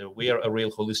 wonderful. We are a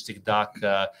real holistic doc,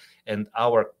 and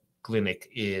our clinic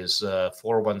is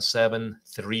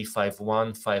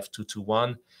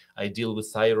 417-351-5221. I deal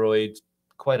with thyroid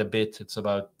quite a bit. It's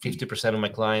about 50% of my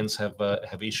clients have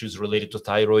issues related to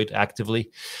thyroid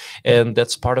actively, and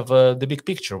that's part of the big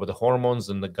picture with the hormones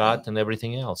and the gut and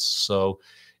everything else. So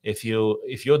if your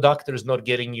doctor is not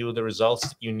getting you the results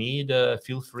that you need,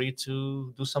 feel free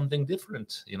to do something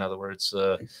different. In other words,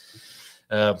 the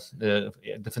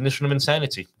definition of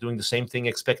insanity: doing the same thing,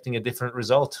 expecting a different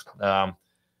result.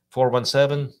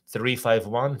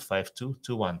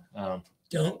 417-351-5221.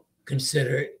 Don't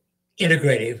consider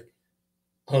integrative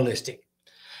holistic.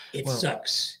 It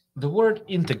sucks. The word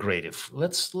integrative.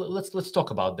 Let's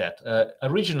talk about that.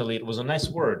 Originally, it was a nice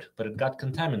word, but it got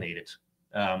contaminated.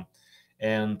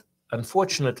 And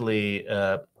unfortunately,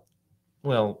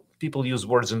 people use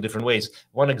words in different ways.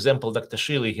 One example Dr.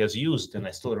 Shealy has used, and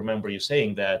I still remember you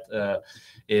saying that,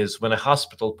 is when a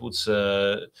hospital puts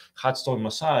a hot stone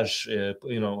massage,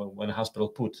 when a hospital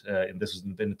put, and this is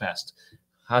in the past,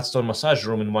 hot stone massage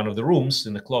room in one of the rooms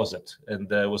in the closet, and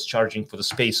was charging for the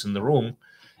space in the room,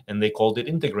 and they called it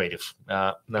integrative.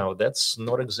 Now, that's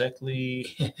not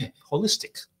exactly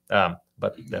holistic,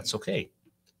 but that's okay.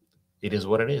 It is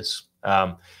what it is.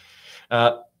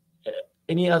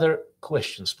 Any other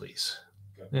questions, please?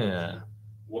 Okay. Yeah.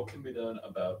 What can be done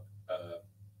about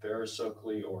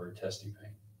varicocele or testy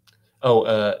pain?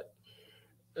 Oh,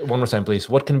 one more time, please.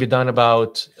 What can be done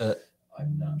about?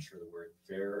 I'm not sure the word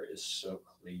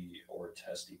varicocele or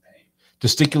testy pain.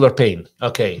 Testicular pain.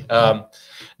 Okay.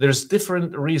 There's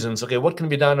different reasons. Okay. What can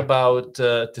be done about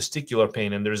testicular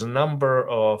pain? And there's a number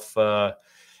of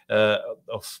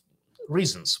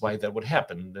reasons why that would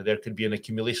happen. There could be an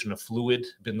accumulation of fluid,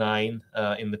 benign,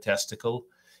 in the testicle.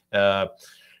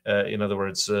 In other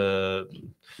words,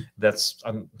 that's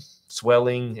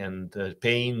swelling and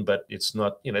pain, but it's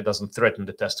not, it doesn't threaten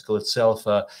the testicle itself.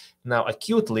 Now,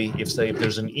 acutely, if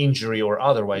there's an injury or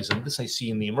otherwise, and this I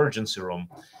see in the emergency room,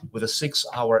 with a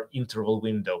 6-hour interval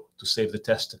window to save the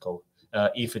testicle,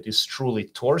 if it is truly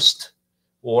torsed,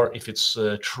 or if it's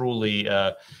truly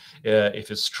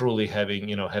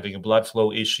having a blood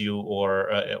flow issue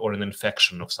or an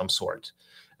infection of some sort.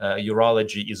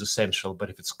 Urology is essential,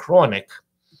 but if it's chronic,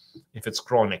 do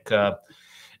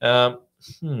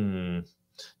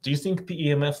you think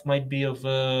PEMF might be of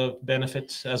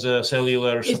benefit as a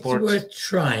cellular support? It's worth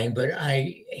trying, but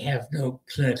I have no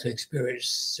clinical experience,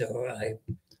 so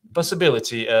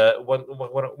possibility.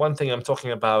 One thing I'm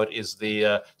talking about is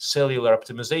the cellular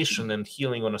optimization and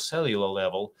healing on a cellular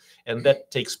level, and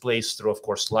that takes place through, of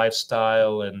course,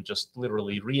 lifestyle and just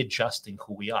literally readjusting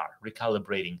who we are,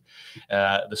 recalibrating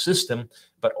the system,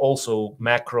 but also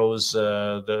macros,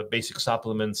 the basic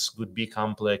supplements, good B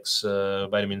complex,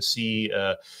 vitamin C,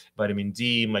 vitamin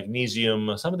D,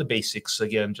 magnesium, some of the basics,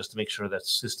 again, just to make sure that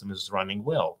system is running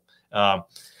well.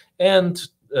 And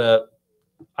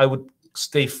I would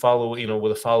stay with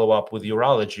a follow-up with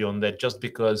urology on that, just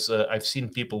because I've seen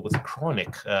people with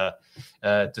chronic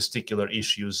testicular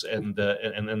issues and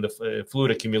the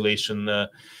fluid accumulation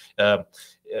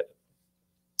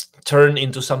turn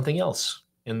into something else.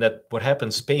 And that what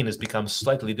happens, pain has become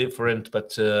slightly different,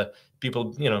 but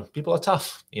people are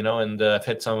tough, and I've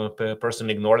had some person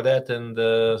ignore that and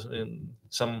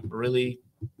some really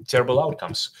terrible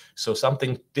outcomes. So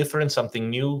something different, something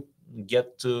new.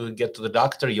 Get to the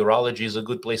doctor. Urology is a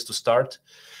good place to start,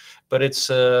 but it's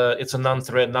a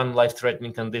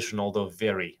non-life-threatening condition, although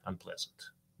very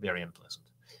unpleasant.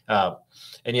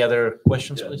 Any other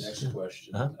questions, please? Next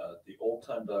question. The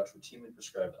old-time docs routinely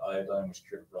prescribed iodine, which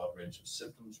cured a broad range of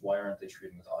symptoms. Why aren't they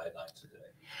treating with iodine today?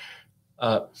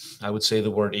 I would say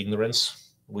the word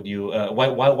ignorance. Would you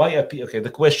why okay, the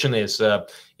question is,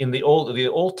 in the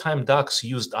old-time docs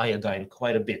used iodine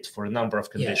quite a bit for a number of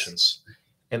conditions. Yes.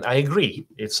 And I agree,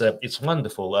 it's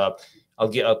wonderful.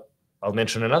 I'll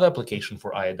mention another application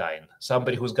for iodine.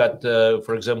 Somebody who's got,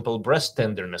 for example, breast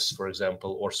tenderness, for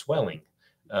example, or swelling,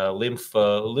 lymph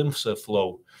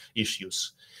flow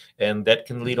issues, and that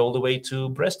can lead all the way to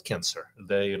breast cancer.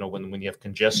 When you have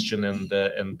congestion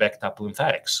and backed up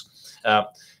lymphatics.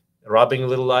 Rubbing a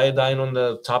little iodine on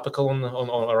the topical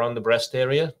on around the breast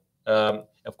area,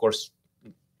 of course,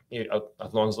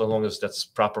 as long as that's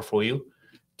proper for you,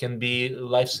 can be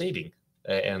life-saving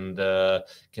and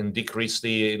can decrease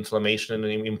the inflammation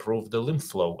and improve the lymph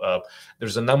flow.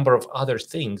 There's a number of other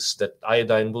things that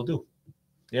iodine will do.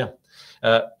 Yeah.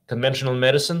 Conventional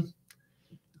medicine,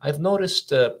 I've noticed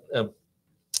that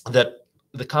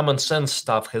the common sense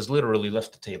stuff has literally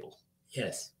left the table.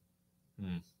 Yes.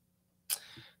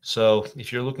 So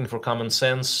if you're looking for common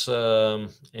sense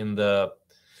in the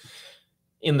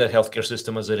healthcare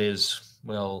system as it is,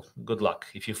 well, good luck.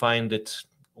 If you find it,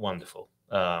 wonderful.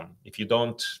 If you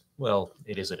don't, well,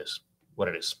 it is what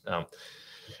it is.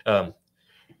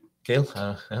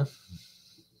 Kale?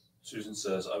 Susan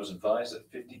says, I was advised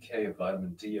that 50K of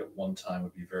vitamin D at one time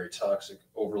would be very toxic,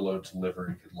 overload to liver,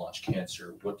 and could launch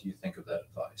cancer. What do you think of that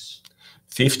advice?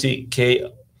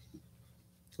 50K,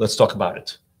 let's talk about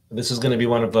it. This is going to be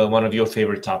one of your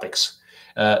favorite topics.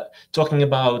 Talking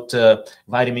about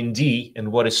vitamin D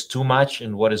and what is too much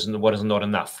and what is not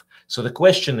enough. So the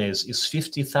question is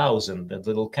 50,000 that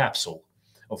little capsule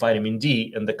of vitamin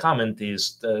D? And the comment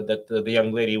is that the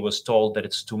young lady was told that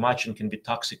it's too much and can be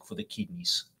toxic for the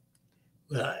kidneys.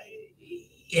 Well,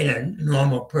 in a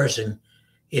normal person,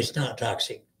 it's not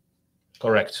toxic.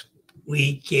 Correct.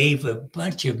 We gave a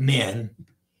bunch of men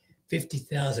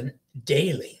 50,000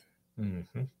 daily.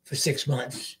 Mm-hmm. For 6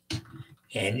 months,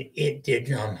 and it did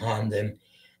not harm them,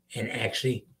 and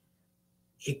actually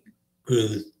it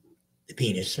grew the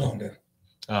penis longer.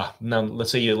 Now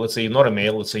let's say you're not a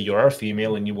male, let's say you are a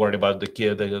female, and you worried about the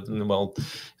kid. Well,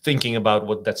 thinking about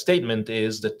what that statement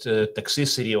is, that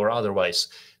toxicity or otherwise.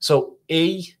 So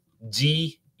A,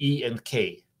 D, E, and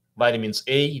K, vitamins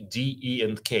A, D, E,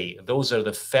 and K. Those are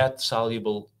the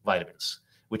fat-soluble vitamins,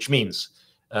 which means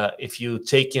if you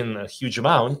take in a huge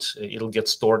amount, it'll get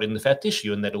stored in the fat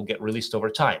tissue and that'll get released over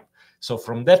time. So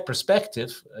from that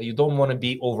perspective, you don't want to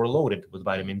be overloaded with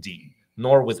vitamin D,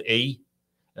 nor with A,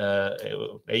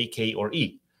 K, or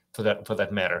E, for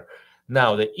that matter.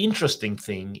 Now, the interesting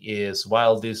thing is,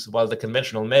 while the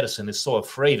conventional medicine is so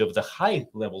afraid of the high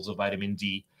levels of vitamin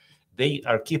D, they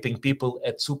are keeping people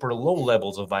at super low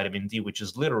levels of vitamin D, which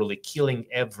is literally killing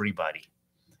everybody.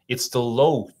 It's the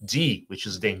low D which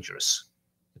is dangerous.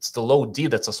 It's the low D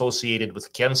that's associated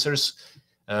with cancers,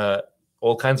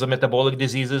 all kinds of metabolic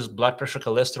diseases, blood pressure,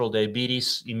 cholesterol,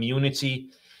 diabetes, immunity,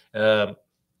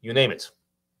 you name it,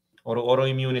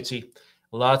 autoimmunity,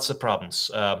 lots of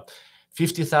problems.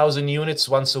 50,000 units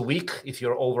once a week. If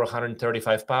you're over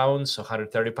 135 pounds,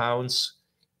 130 pounds,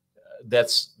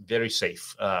 that's very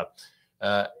safe.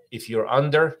 If you're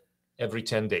under, every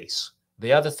 10 days.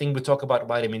 The other thing we talk about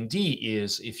vitamin D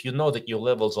is if you know that your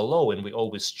levels are low, and we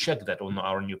always check that on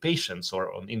our new patients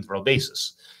or on interval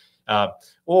basis.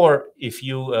 Or if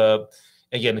you,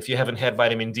 again, if you haven't had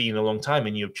vitamin D in a long time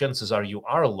and your chances are you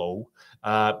are low,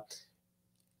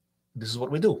 this is what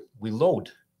we do. We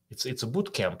load. It's a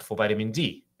boot camp for vitamin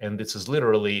D, and this is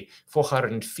literally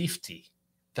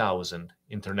 450,000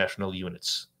 international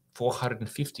units.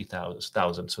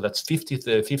 450,000. So that's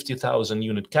 50,000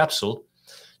 unit capsule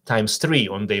times 3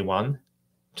 on day 1,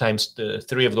 times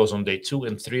 3 of those on day 2,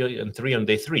 and 3 on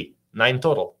day 3. 9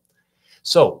 total.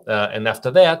 So, and after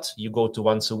that, you go to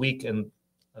once a week and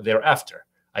thereafter.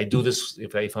 I do this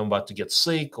if I'm about to get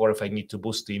sick, or if I need to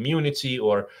boost the immunity,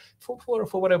 or for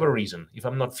whatever reason, if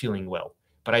I'm not feeling well.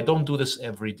 But I don't do this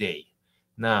every day.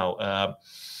 Now,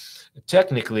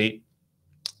 technically,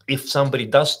 if somebody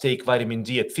does take vitamin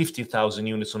D at 50,000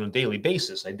 units on a daily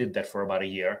basis, I did that for about a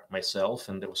year myself,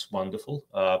 and it was wonderful.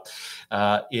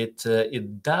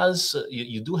 It does.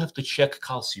 You do have to check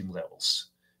calcium levels,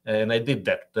 and I did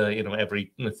that.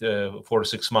 Every 4 to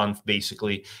 6 months,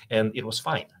 basically, and it was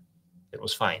fine. It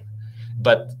was fine,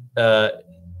 but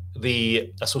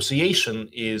the association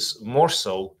is more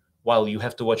so. While you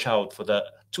have to watch out for the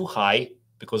too high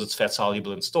because it's fat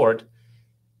soluble and stored,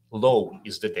 low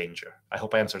is the danger. I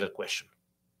hope I answered that question.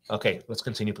 Okay, let's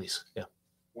continue, please. Yeah.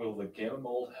 Will the gamma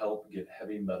mold help get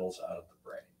heavy metals out of the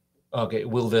brain? Okay,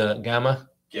 will the gamma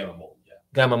mold, yeah.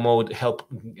 Gamma mold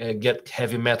help get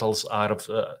heavy metals out of?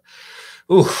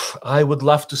 I would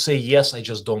love to say yes. I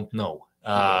just don't know.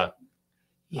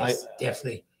 Yes,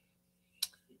 definitely.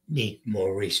 Need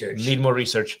more research. Need more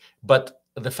research. But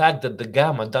the fact that the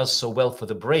gamma does so well for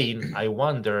the brain, I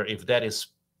wonder if that is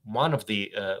one of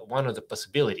the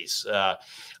possibilities.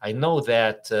 I know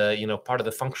that part of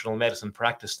the functional medicine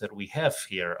practice that we have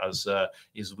here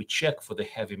is we check for the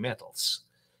heavy metals,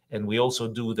 and we also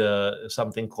do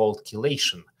something called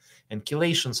chelation. And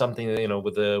chelation, something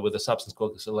with a substance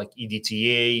called like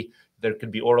EDTA. There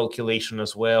could be oral chelation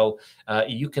as well.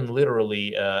 You can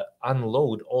literally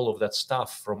unload all of that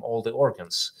stuff from all the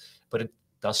organs, but it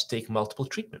does take multiple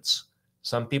treatments.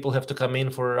 Some people have to come in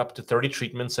for up to 30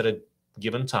 treatments at a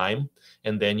given time,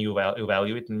 and then you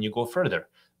evaluate and you go further.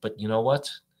 But you know what?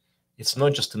 It's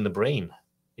not just in the brain.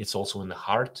 It's also in the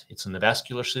heart. It's in the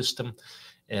vascular system.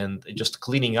 And just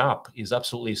cleaning up is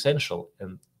absolutely essential.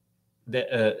 And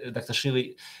Dr.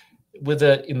 Shealy, with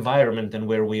the environment and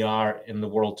where we are in the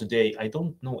world today, I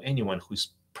don't know anyone who's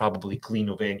probably clean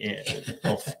of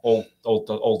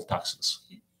all toxins.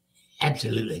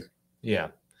 Absolutely. Yeah.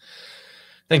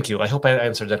 Thank you. I hope I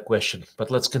answered that question. But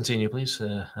let's continue, please.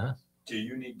 Do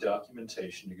you need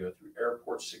documentation to go through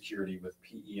airport security with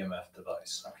PEMF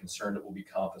device? I'm concerned it will be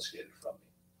confiscated from me.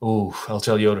 Oh, I'll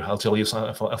tell you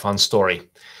a fun story.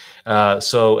 I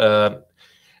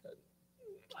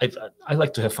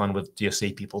like to have fun with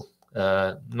TSA people.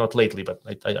 Not lately, but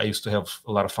I used to have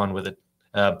a lot of fun with it.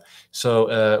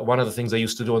 One of the things I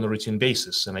used to do on a routine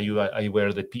basis, and I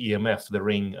wear the PEMF, the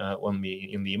ring on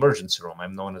me in the emergency room.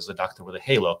 I'm known as the doctor with a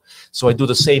halo. So I do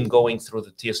the same going through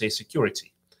the TSA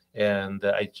security. And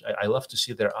I love to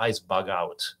see their eyes bug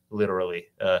out, literally,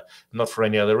 not for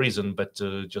any other reason, but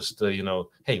just,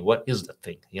 hey, what is that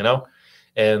thing,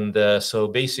 And so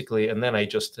basically, and then I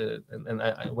just,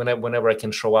 whenever I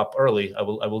can show up early, I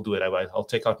will do it. I'll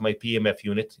take out my PEMF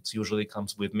unit. It usually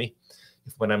comes with me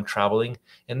when I'm traveling.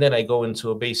 And then I go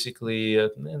into basically a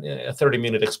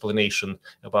 30-minute explanation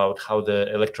about how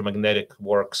the electromagnetic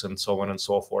works and so on and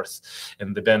so forth,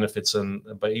 and the benefits. And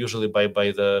usually by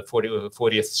the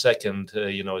 40th second,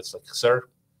 it's like, sir,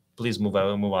 please move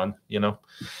on,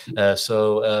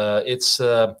 it's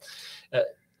a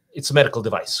medical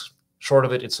device. Short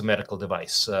of it, it's a medical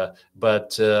device.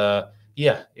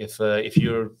 If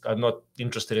you're not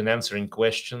interested in answering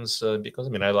questions, because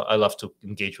I love to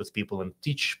engage with people and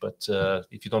teach, but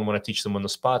if you don't want to teach them on the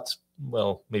spot,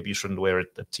 well, maybe you shouldn't wear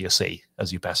it at TSA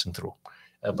as you're passing through.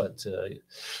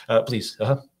 Please.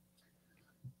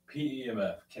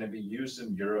 PEMF, can it be used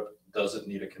in Europe? Does it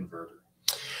need a converter?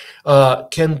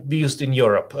 Can be used in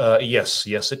Europe. Yes,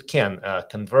 it can.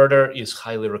 Converter is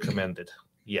highly recommended.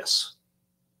 Yes.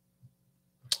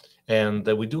 And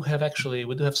we do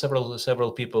have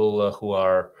several people who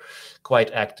are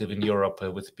quite active in Europe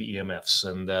with PEMFs,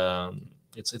 and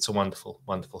it's a wonderful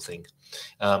thing.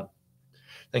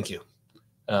 Thank you.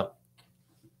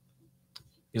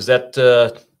 Is that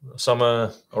some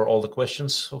or all the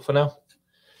questions for now?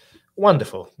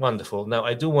 Wonderful. Now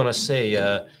I do want to say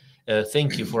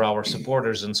thank you for our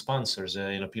supporters and sponsors.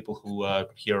 People who are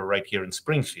right here in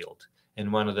Springfield,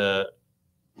 and one of the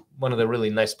really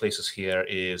nice places here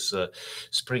is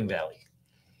Spring Valley.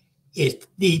 It's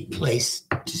the place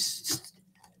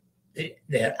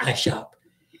that I shop.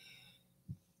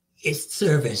 It's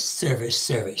service.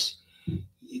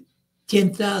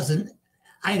 10,000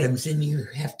 items, and you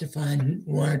have to find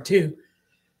one or two.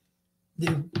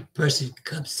 The person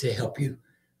comes to help you.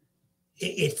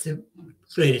 It's the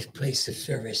greatest place of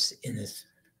service in this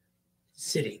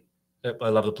city. I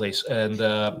love the place, and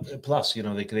plus,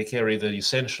 they carry the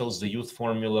essentials, the youth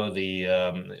formula, the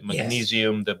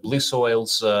magnesium, yes, the bliss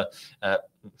oils.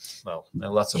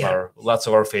 Lots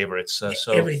of our favorites.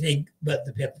 So everything but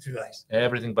the PEMF device.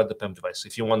 Everything but the PEMF device.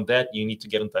 If you want that, you need to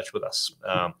get in touch with us.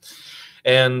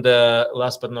 And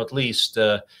last but not least,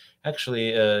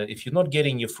 if you're not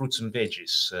getting your fruits and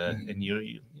veggies, and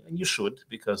you should,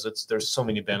 because there's so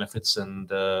many benefits,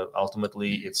 and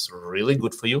ultimately it's really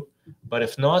good for you. But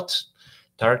if not,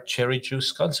 tart cherry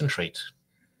juice concentrate,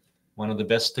 one of the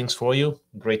best things for you.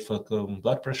 Great for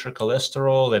blood pressure,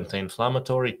 cholesterol,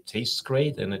 anti-inflammatory. Tastes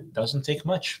great, and it doesn't take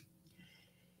much.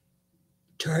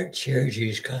 Tart cherry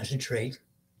juice concentrate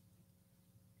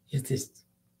is this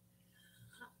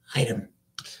item.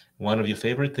 One of your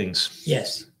favorite things.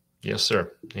 Yes. Yes,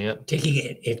 sir. Yeah. Taking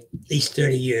it at least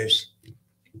 30 years.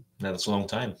 That's a long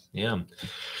time. Yeah.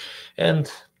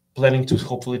 And planning to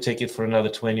hopefully take it for another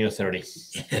 20 or 30.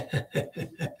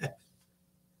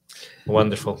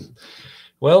 Wonderful.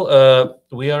 Well,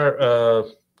 we are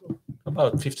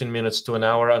about 15 minutes to an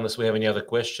hour, unless we have any other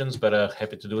questions, but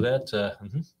happy to do that.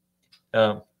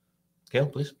 Gail,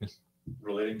 please.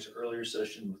 Relating to earlier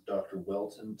session with Dr.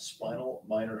 Welton, spinal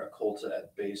minor occulta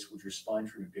at base, would your spine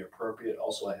treatment be appropriate?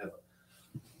 Also, I have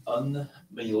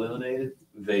unmyelinated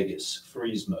vagus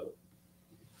freeze mode.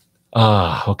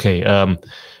 Okay.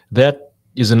 That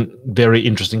is a very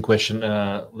interesting question.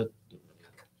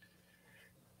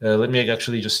 Let me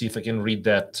actually just see if I can read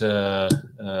that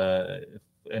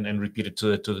and repeat it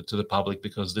to the public,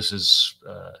 because this is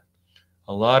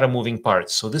a lot of moving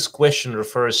parts. So this question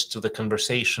refers to the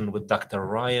conversation with Dr.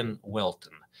 Ryan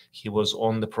Welton. He was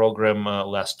on the program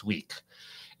last week.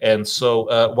 And so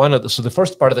the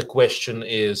first part of the question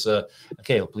is,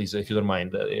 okay, please, if you don't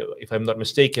mind, if I'm not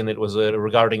mistaken, it was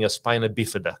regarding a spina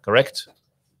bifida, correct?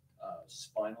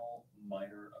 Spinal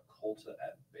minor occulta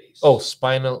at base. Oh,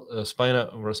 spinal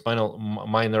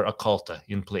minor occulta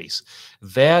in place.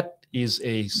 That is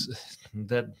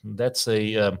that's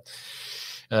a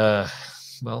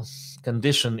well,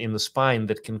 condition in the spine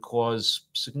that can cause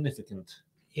significant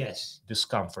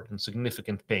discomfort and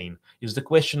significant pain. Is the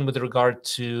question with regard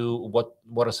to what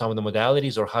are some of the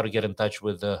modalities, or how to get in touch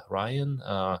with Ryan?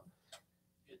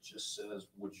 It just says,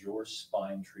 would your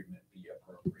spine treatment be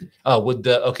appropriate?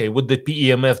 Would the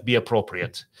PEMF be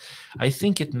appropriate? I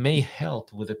think it may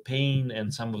help with the pain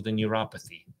and some of the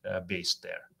neuropathy based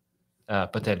there,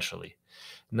 potentially.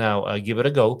 Now, give it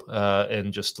a go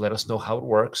and just let us know how it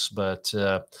works. But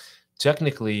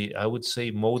technically, I would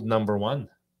say mode number 1.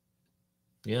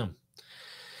 Yeah.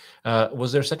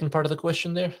 Was there a second part of the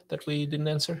question there that we didn't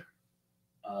answer?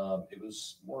 It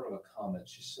was more of a comment.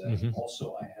 She said,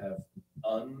 also, I have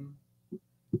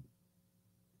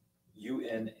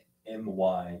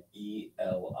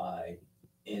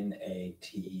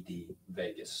UNMYELINATED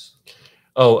vagus.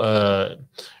 Oh,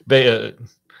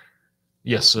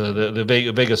 yes,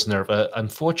 the vagus nerve.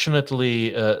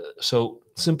 Unfortunately, so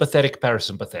sympathetic,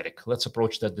 parasympathetic. Let's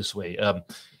approach that this way.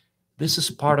 This is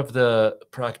part of the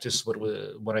practice,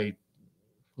 what I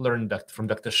learned from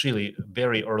Dr. Shealy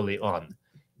very early on.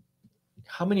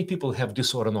 How many people have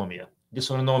dysautonomia?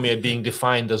 Dysautonomia being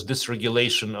defined as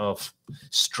dysregulation of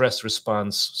stress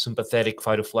response, sympathetic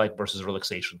fight or flight versus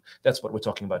relaxation. That's what we're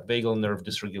talking about, vagal nerve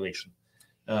dysregulation.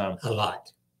 A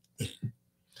lot.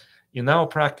 In our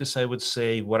practice, I would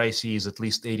say what I see is at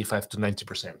least 85 to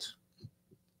 90%,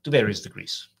 to various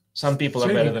degrees. Some people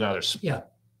are better than others. Yeah.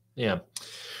 Yeah.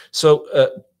 So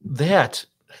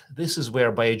this is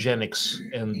where biogenics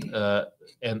and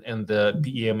the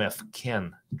PEMF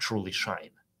can truly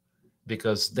shine,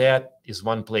 because that is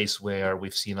one place where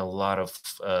we've seen a lot of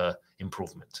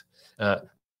improvement.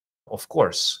 Of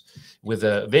course, with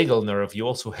the vagal nerve, you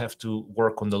also have to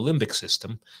work on the limbic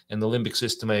system, and the limbic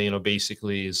system,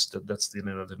 basically that's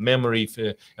the memory,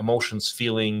 emotions,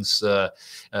 feelings,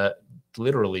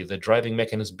 literally the driving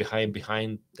mechanism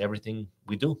behind everything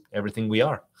we do, everything we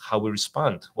are, how we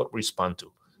respond, what we respond to,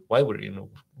 why we,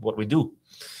 what we do.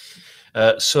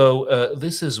 So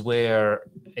this is where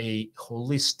a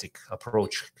holistic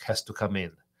approach has to come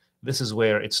in. This is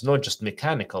where it's not just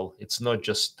mechanical. It's not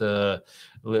just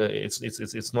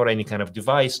it's not any kind of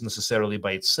device necessarily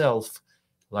by itself.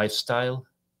 Lifestyle,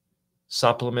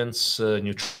 supplements,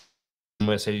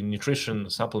 nutrition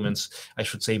supplements. I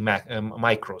should say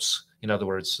micros. In other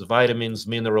words, vitamins,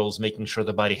 minerals, making sure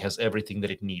the body has everything that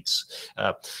it needs,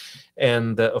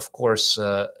 and of course,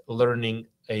 learning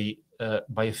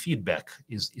biofeedback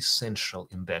is essential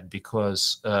in that,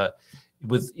 because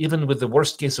even with the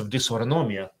worst case of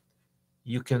dysautonomia,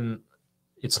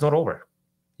 it's not over.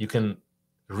 You can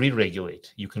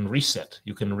re-regulate, you can reset,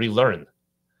 you can relearn.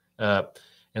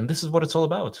 And this is what it's all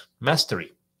about.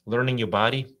 Mastery, learning your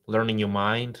body, learning your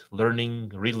mind,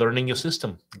 relearning your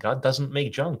system. God doesn't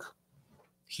make junk.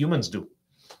 Humans do.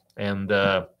 And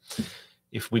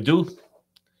if we do,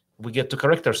 we get to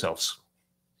correct ourselves.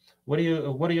 What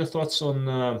are your thoughts on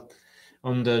the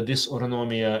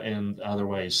dysautonomia and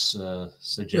otherwise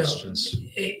suggestions? Well,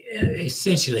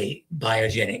 essentially,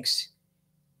 biogenics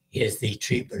is the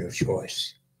treatment of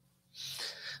choice.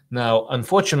 Now,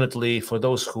 unfortunately, for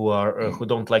those who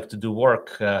don't like to do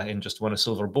work and just want a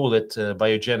silver bullet,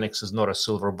 biogenics is not a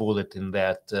silver bullet in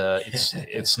that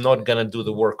it's not going to do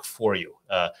the work for you.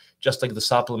 Just like the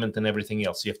supplement and everything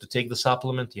else, you have to take the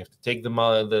supplement, you have to take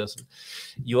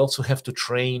you also have to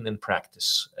train and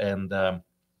practice. And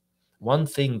one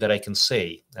thing that I can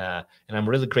say, and I'm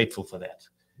really grateful for that,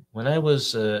 when I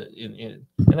was and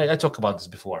I talked about this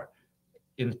before.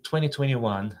 In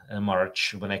 2021,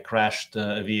 March, when I crashed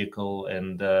a vehicle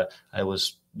and I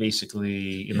was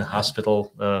basically in the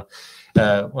hospital,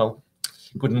 well,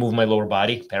 couldn't move my lower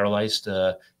body, paralyzed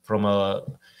from a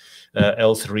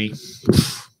L3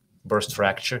 burst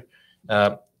fracture.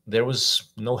 There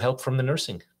was no help from the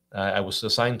nursing. I was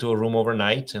assigned to a room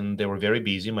overnight, and they were very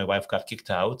busy. My wife got kicked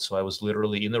out, so I was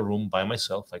literally in a room by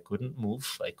myself. I couldn't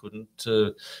move. I couldn't.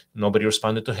 Nobody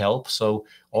responded to help. So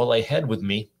all I had with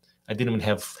me, I didn't even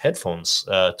have headphones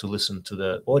to listen to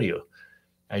the audio.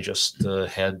 I just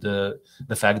had the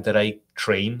fact that I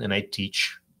train and I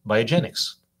teach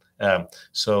biogenics.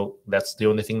 So that's the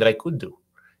only thing that I could do,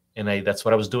 and that's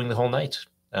what I was doing the whole night,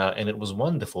 and it was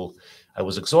wonderful. I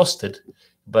was exhausted.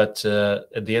 But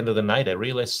at the end of the night, I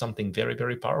realized something very,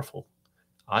 very powerful.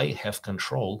 I have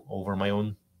control over my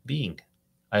own being.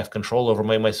 I have control over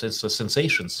my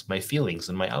sensations, my feelings,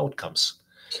 and my outcomes.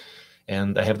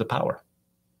 And I have the power.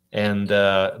 And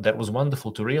that was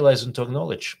wonderful to realize and to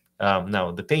acknowledge.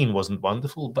 Now, the pain wasn't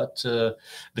wonderful, but the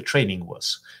training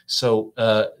was. So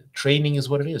training is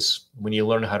what it is. When you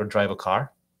learn how to drive a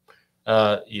car,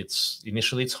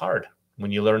 initially it's hard.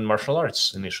 When you learn martial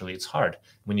arts, initially it's hard.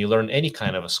 When you learn any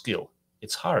kind of a skill,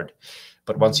 it's hard.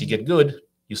 But once you get good,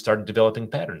 you start developing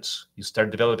patterns. You start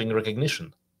developing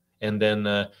recognition. And then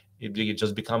it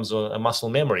just becomes a muscle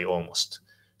memory almost.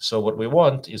 So what we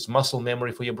want is muscle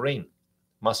memory for your brain,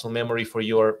 muscle memory for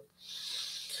your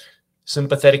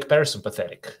sympathetic,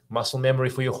 parasympathetic, muscle memory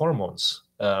for your hormones,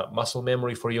 muscle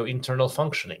memory for your internal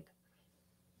functioning.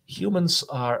 Humans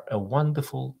are a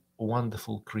wonderful,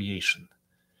 wonderful creation.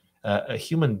 A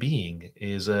human being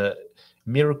is a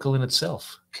miracle in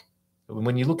itself.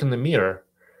 When you look in the mirror,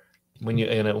 when you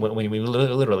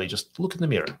literally just look in the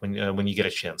mirror when you get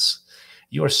a chance,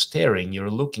 you are staring,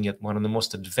 you're looking at one of the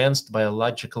most advanced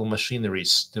biological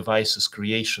machineries, devices,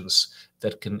 creations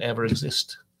that can ever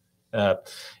exist.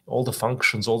 All the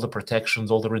functions, all the protections,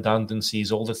 all the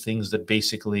redundancies, all the things that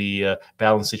basically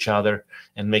balance each other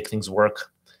and make things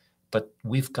work. But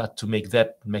we've got to make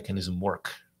that mechanism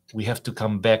work. We have to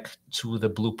come back to the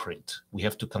blueprint. We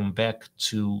have to come back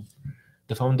to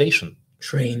the foundation.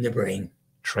 Train the brain.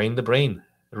 Train the brain,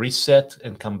 reset,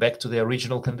 and come back to the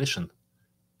original condition.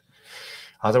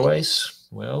 Otherwise,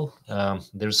 well,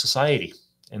 there's society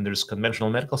and there's conventional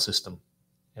medical system,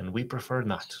 and we prefer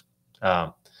not.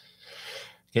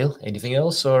 Gail, anything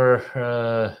else? Or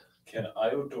can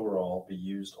iodoral be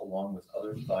used along with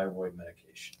other thyroid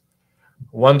medication?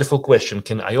 Wonderful question.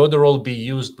 Can iodoral be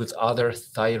used with other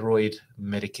thyroid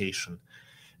medication?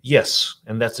 Yes,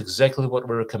 and that's exactly what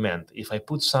we recommend. If I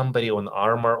put somebody on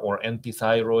Armour or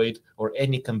NP-thyroid or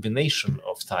any combination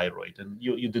of thyroid, and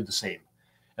you did the same,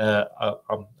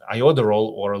 iodoral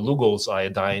or Lugol's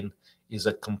iodine is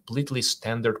a completely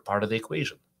standard part of the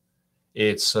equation.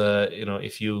 It's,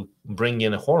 if you bring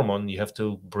in a hormone, you have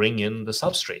to bring in the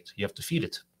substrate. You have to feed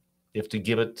it. You have to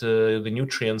give it the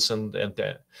nutrients and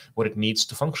what it needs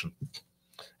to function.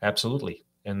 Absolutely.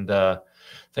 And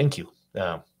thank you.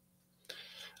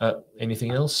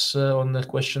 Anything else on the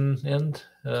question end?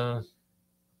 I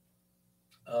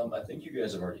think you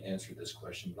guys have already answered this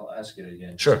question, but I'll ask it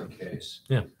again just Sure. in case.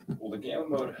 Yeah. Will the gamma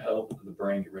mode help the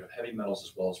brain get rid of heavy metals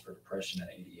as well as for depression and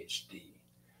ADHD?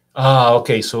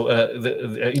 Okay. So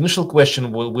the initial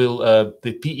question will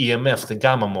the PEMF, the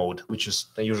gamma mode, which is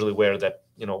usually where that,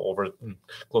 over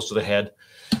close to the head,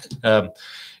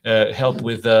 help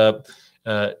with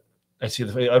I see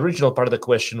the original part of the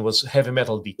question was heavy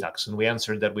metal detox, and we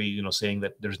answered that saying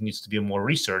that there needs to be more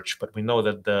research, but we know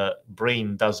that the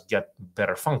brain does get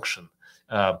better function.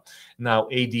 Now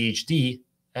ADHD,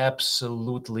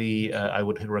 absolutely, I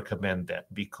would recommend that,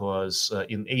 because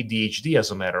in ADHD,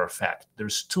 as a matter of fact,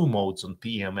 there's 2 modes on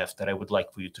PEMF that I would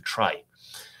like for you to try.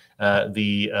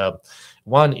 The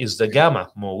one is the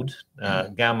gamma mode.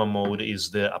 Gamma mode is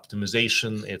the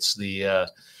optimization. It's the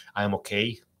I'm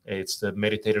okay. It's the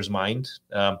meditator's mind.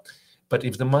 But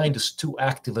if the mind is too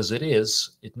active as it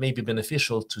is, it may be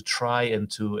beneficial to try and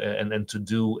to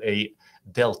do a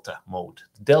delta mode.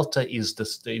 Delta is the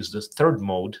 3rd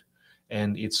mode,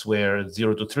 and it's where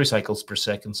 0 to 3 cycles per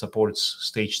second supports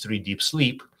stage 3 deep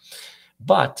sleep.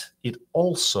 But it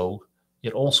also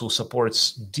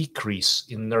supports decrease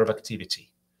in nerve activity.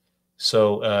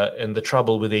 So, and the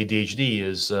trouble with ADHD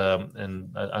is,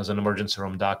 and as an emergency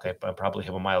room doc, I probably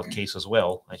have a mild case as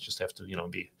well. I just have to,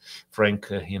 be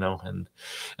frank, and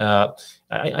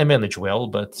I manage well,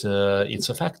 but it's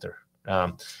a factor.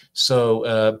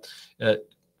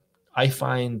 I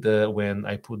find when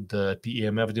I put the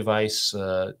PEMF device,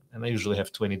 and I usually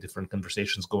have 20 different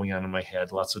conversations going on in my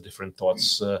head, lots of different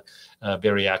thoughts,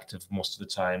 very active most of the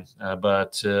time,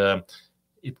 but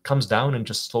it comes down and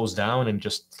just slows down and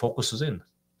just focuses in,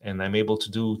 and I'm able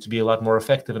to be a lot more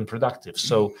effective and productive.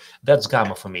 So that's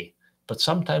gamma for me. But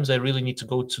sometimes I really need to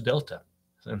go to delta,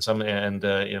 and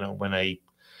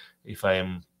if I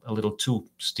am a little too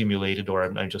stimulated, or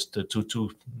I'm just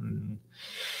too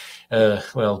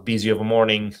well, busy of a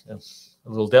morning, a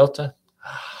little delta.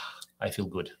 I feel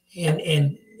good.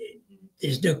 And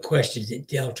there's no question that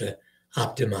delta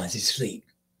optimizes sleep.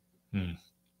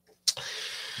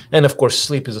 And of course,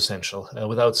 sleep is essential.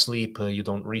 Without sleep, you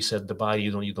don't reset the body,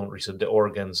 you don't reset the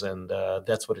organs, and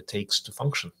that's what it takes to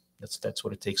function. That's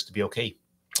what it takes to be okay.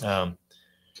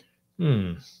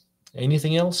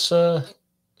 Anything else? So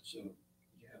you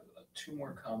have 2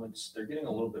 more comments. They're getting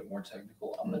a little bit more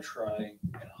technical. I'm gonna try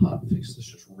and hot fix this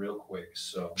just real quick.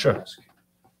 So Sure.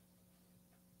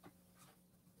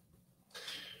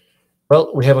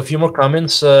 Well, we have a few more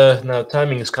comments. Now,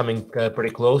 timing is coming pretty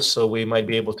close, so we might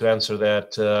be able to answer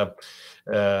that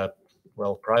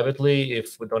well, privately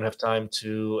if we don't have time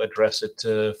to address it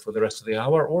for the rest of the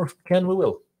hour, or if we can, we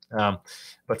will.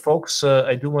 But folks,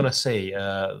 I do want to say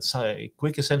a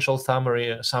quick essential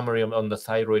summary on the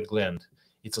thyroid gland.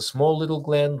 It's a small little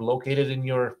gland located in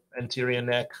your anterior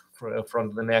neck, front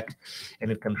of the neck, and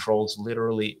it controls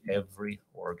literally every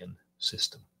organ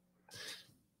system.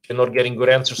 If you're not getting good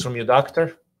answers from your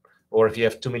doctor, or if you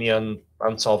have too many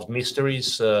unsolved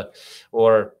mysteries,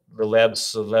 or the lab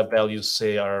values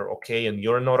say are okay and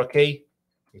you're not okay,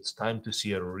 it's time to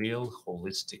see a real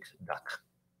holistic doc.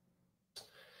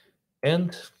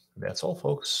 And that's all,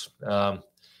 folks.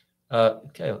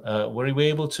 Okay, were we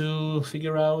able to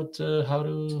figure out how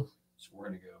to? So we're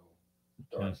going to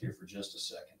go dark here for just a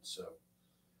second. So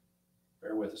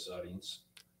bear with us, audience.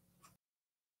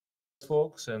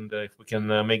 Folks, and if we can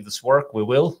make this work, we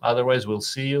will. Otherwise, we'll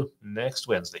see you next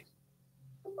Wednesday.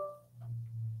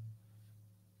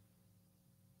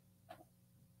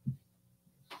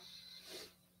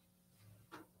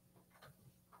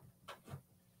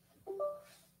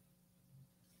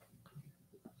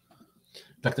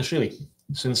 Dr. Shealy,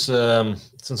 since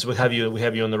we have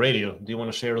you on the radio, do you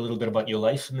want to share a little bit about your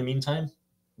life in the meantime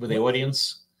with the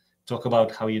audience? Talk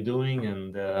about how you're doing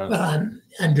and. Well,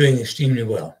 I'm doing extremely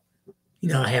well.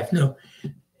 I have no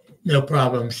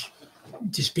problems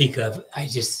to speak of. I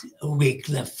just a weak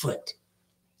left foot.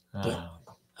 But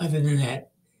other than that,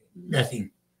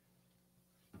 nothing.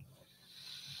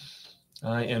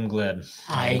 I am glad.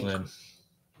 I'm glad.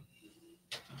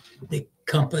 The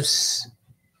Compass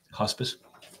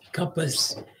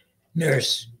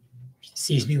nurse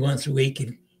sees me once a week,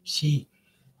 and she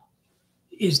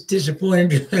is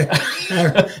disappointed to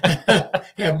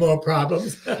have more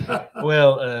problems.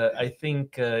 Well, I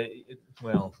think,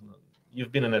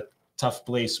 you've been in a tough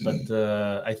place, but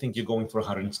I think you're going for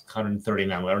 130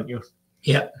 now, aren't you?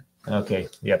 Yep. Okay.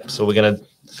 Yep. So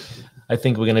I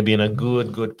think we're gonna be in a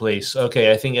good place.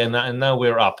 Okay. I think, and now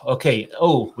we're up. Okay.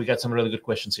 Oh, we got some really good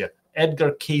questions here.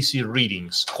 Edgar Casey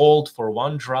readings called for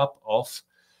 1 drop of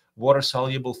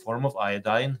water-soluble form of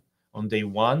iodine on day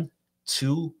 1,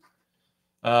 2,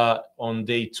 on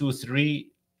day 2,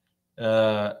 3.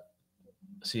 It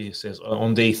says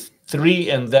on day 3,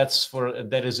 and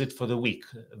that is it for the week.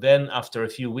 Then after a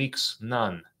few weeks,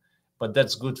 none. But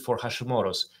that's good for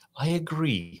Hashimoto's. I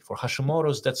agree. For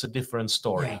Hashimoto's, that's a different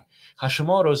story. Yeah.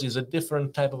 Hashimoto's is a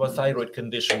different type of a thyroid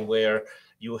condition where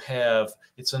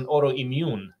it's an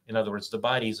autoimmune. In other words, the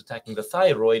body is attacking the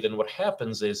thyroid, and what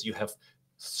happens is you have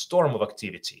storm of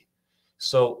activity.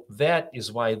 So that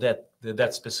is why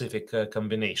that specific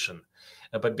combination.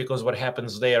 But because what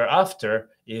happens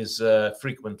thereafter is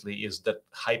frequently is that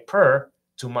hyper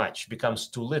too much becomes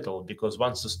too little, because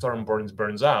once the storm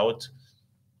burns out,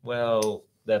 well,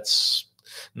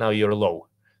 now you're low.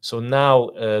 So now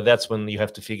that's when you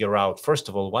have to figure out, first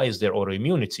of all, why is there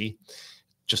autoimmunity,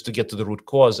 just to get to the root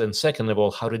cause, and second of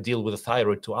all, how to deal with the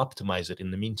thyroid to optimize it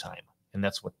in the meantime. And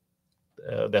that's what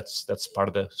that's part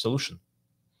of the solution.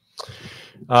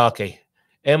 Okay,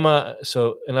 Emma.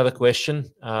 So another question.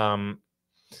 I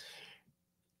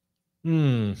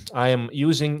am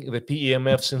using the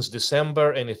PEMF since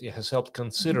December, and it has helped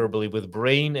considerably with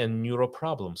brain and neuro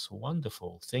problems.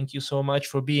 Wonderful. Thank you so much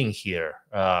for being here.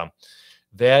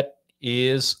 That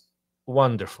is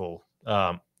wonderful.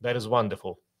 That is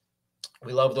wonderful.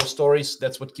 We love those stories.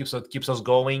 That's what keeps us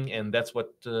going, and that's why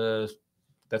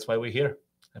we're here.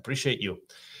 I appreciate you.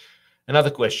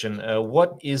 Another question.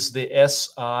 What is the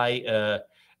SI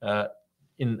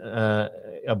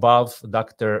above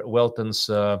Dr. Welton's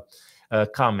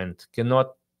comment?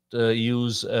 Cannot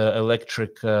use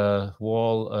electric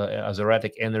wall as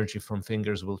erratic energy from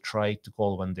fingers. Will try to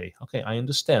call one day. Okay, I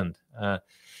understand.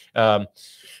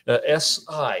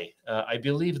 SI, I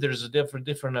believe there's a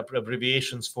different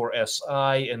abbreviations for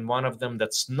SI, and one of them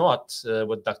that's not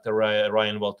what Dr.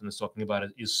 Ryan Welton is talking about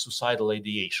is suicidal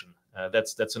ideation.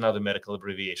 That's another medical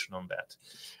abbreviation on that.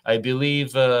 I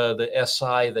believe the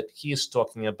SI that he is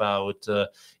talking about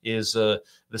is the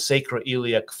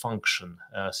sacroiliac function.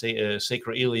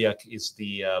 Sacroiliac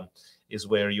is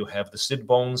where you have the sit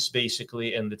bones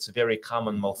basically, and it's a very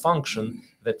common malfunction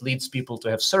that leads people to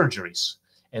have surgeries.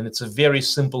 And it's a very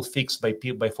simple fix by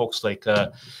folks like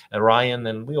Ryan,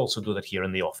 and we also do that here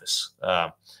in the office.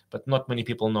 But not many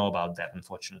people know about that,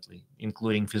 unfortunately,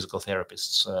 including physical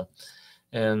therapists.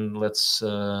 And let's,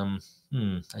 I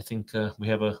think we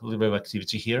have a little bit of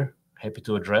activity here. Happy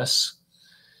to address.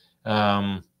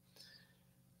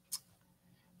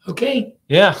 Okay.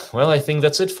 Yeah, well, I think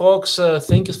that's it, folks.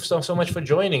 Thank you so much for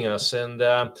joining us. And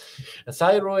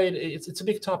thyroid, it's a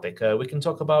big topic. We can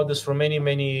talk about this for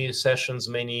many sessions,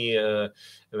 many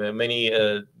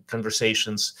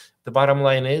conversations. The bottom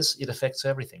line is it affects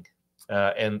everything,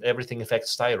 and everything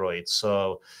affects thyroid.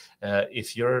 So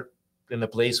if you're in a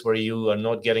place where you are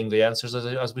not getting the answers,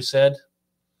 as we said,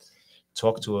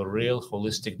 talk to a real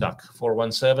holistic doc.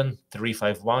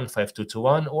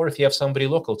 417-351-5221, or if you have somebody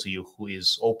local to you who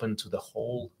is open to the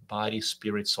whole body,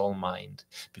 spirit, soul, mind,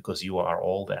 because you are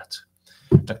all that.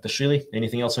 Dr. Shealy,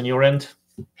 anything else on your end?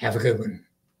 Have a good one.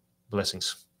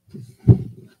 Blessings.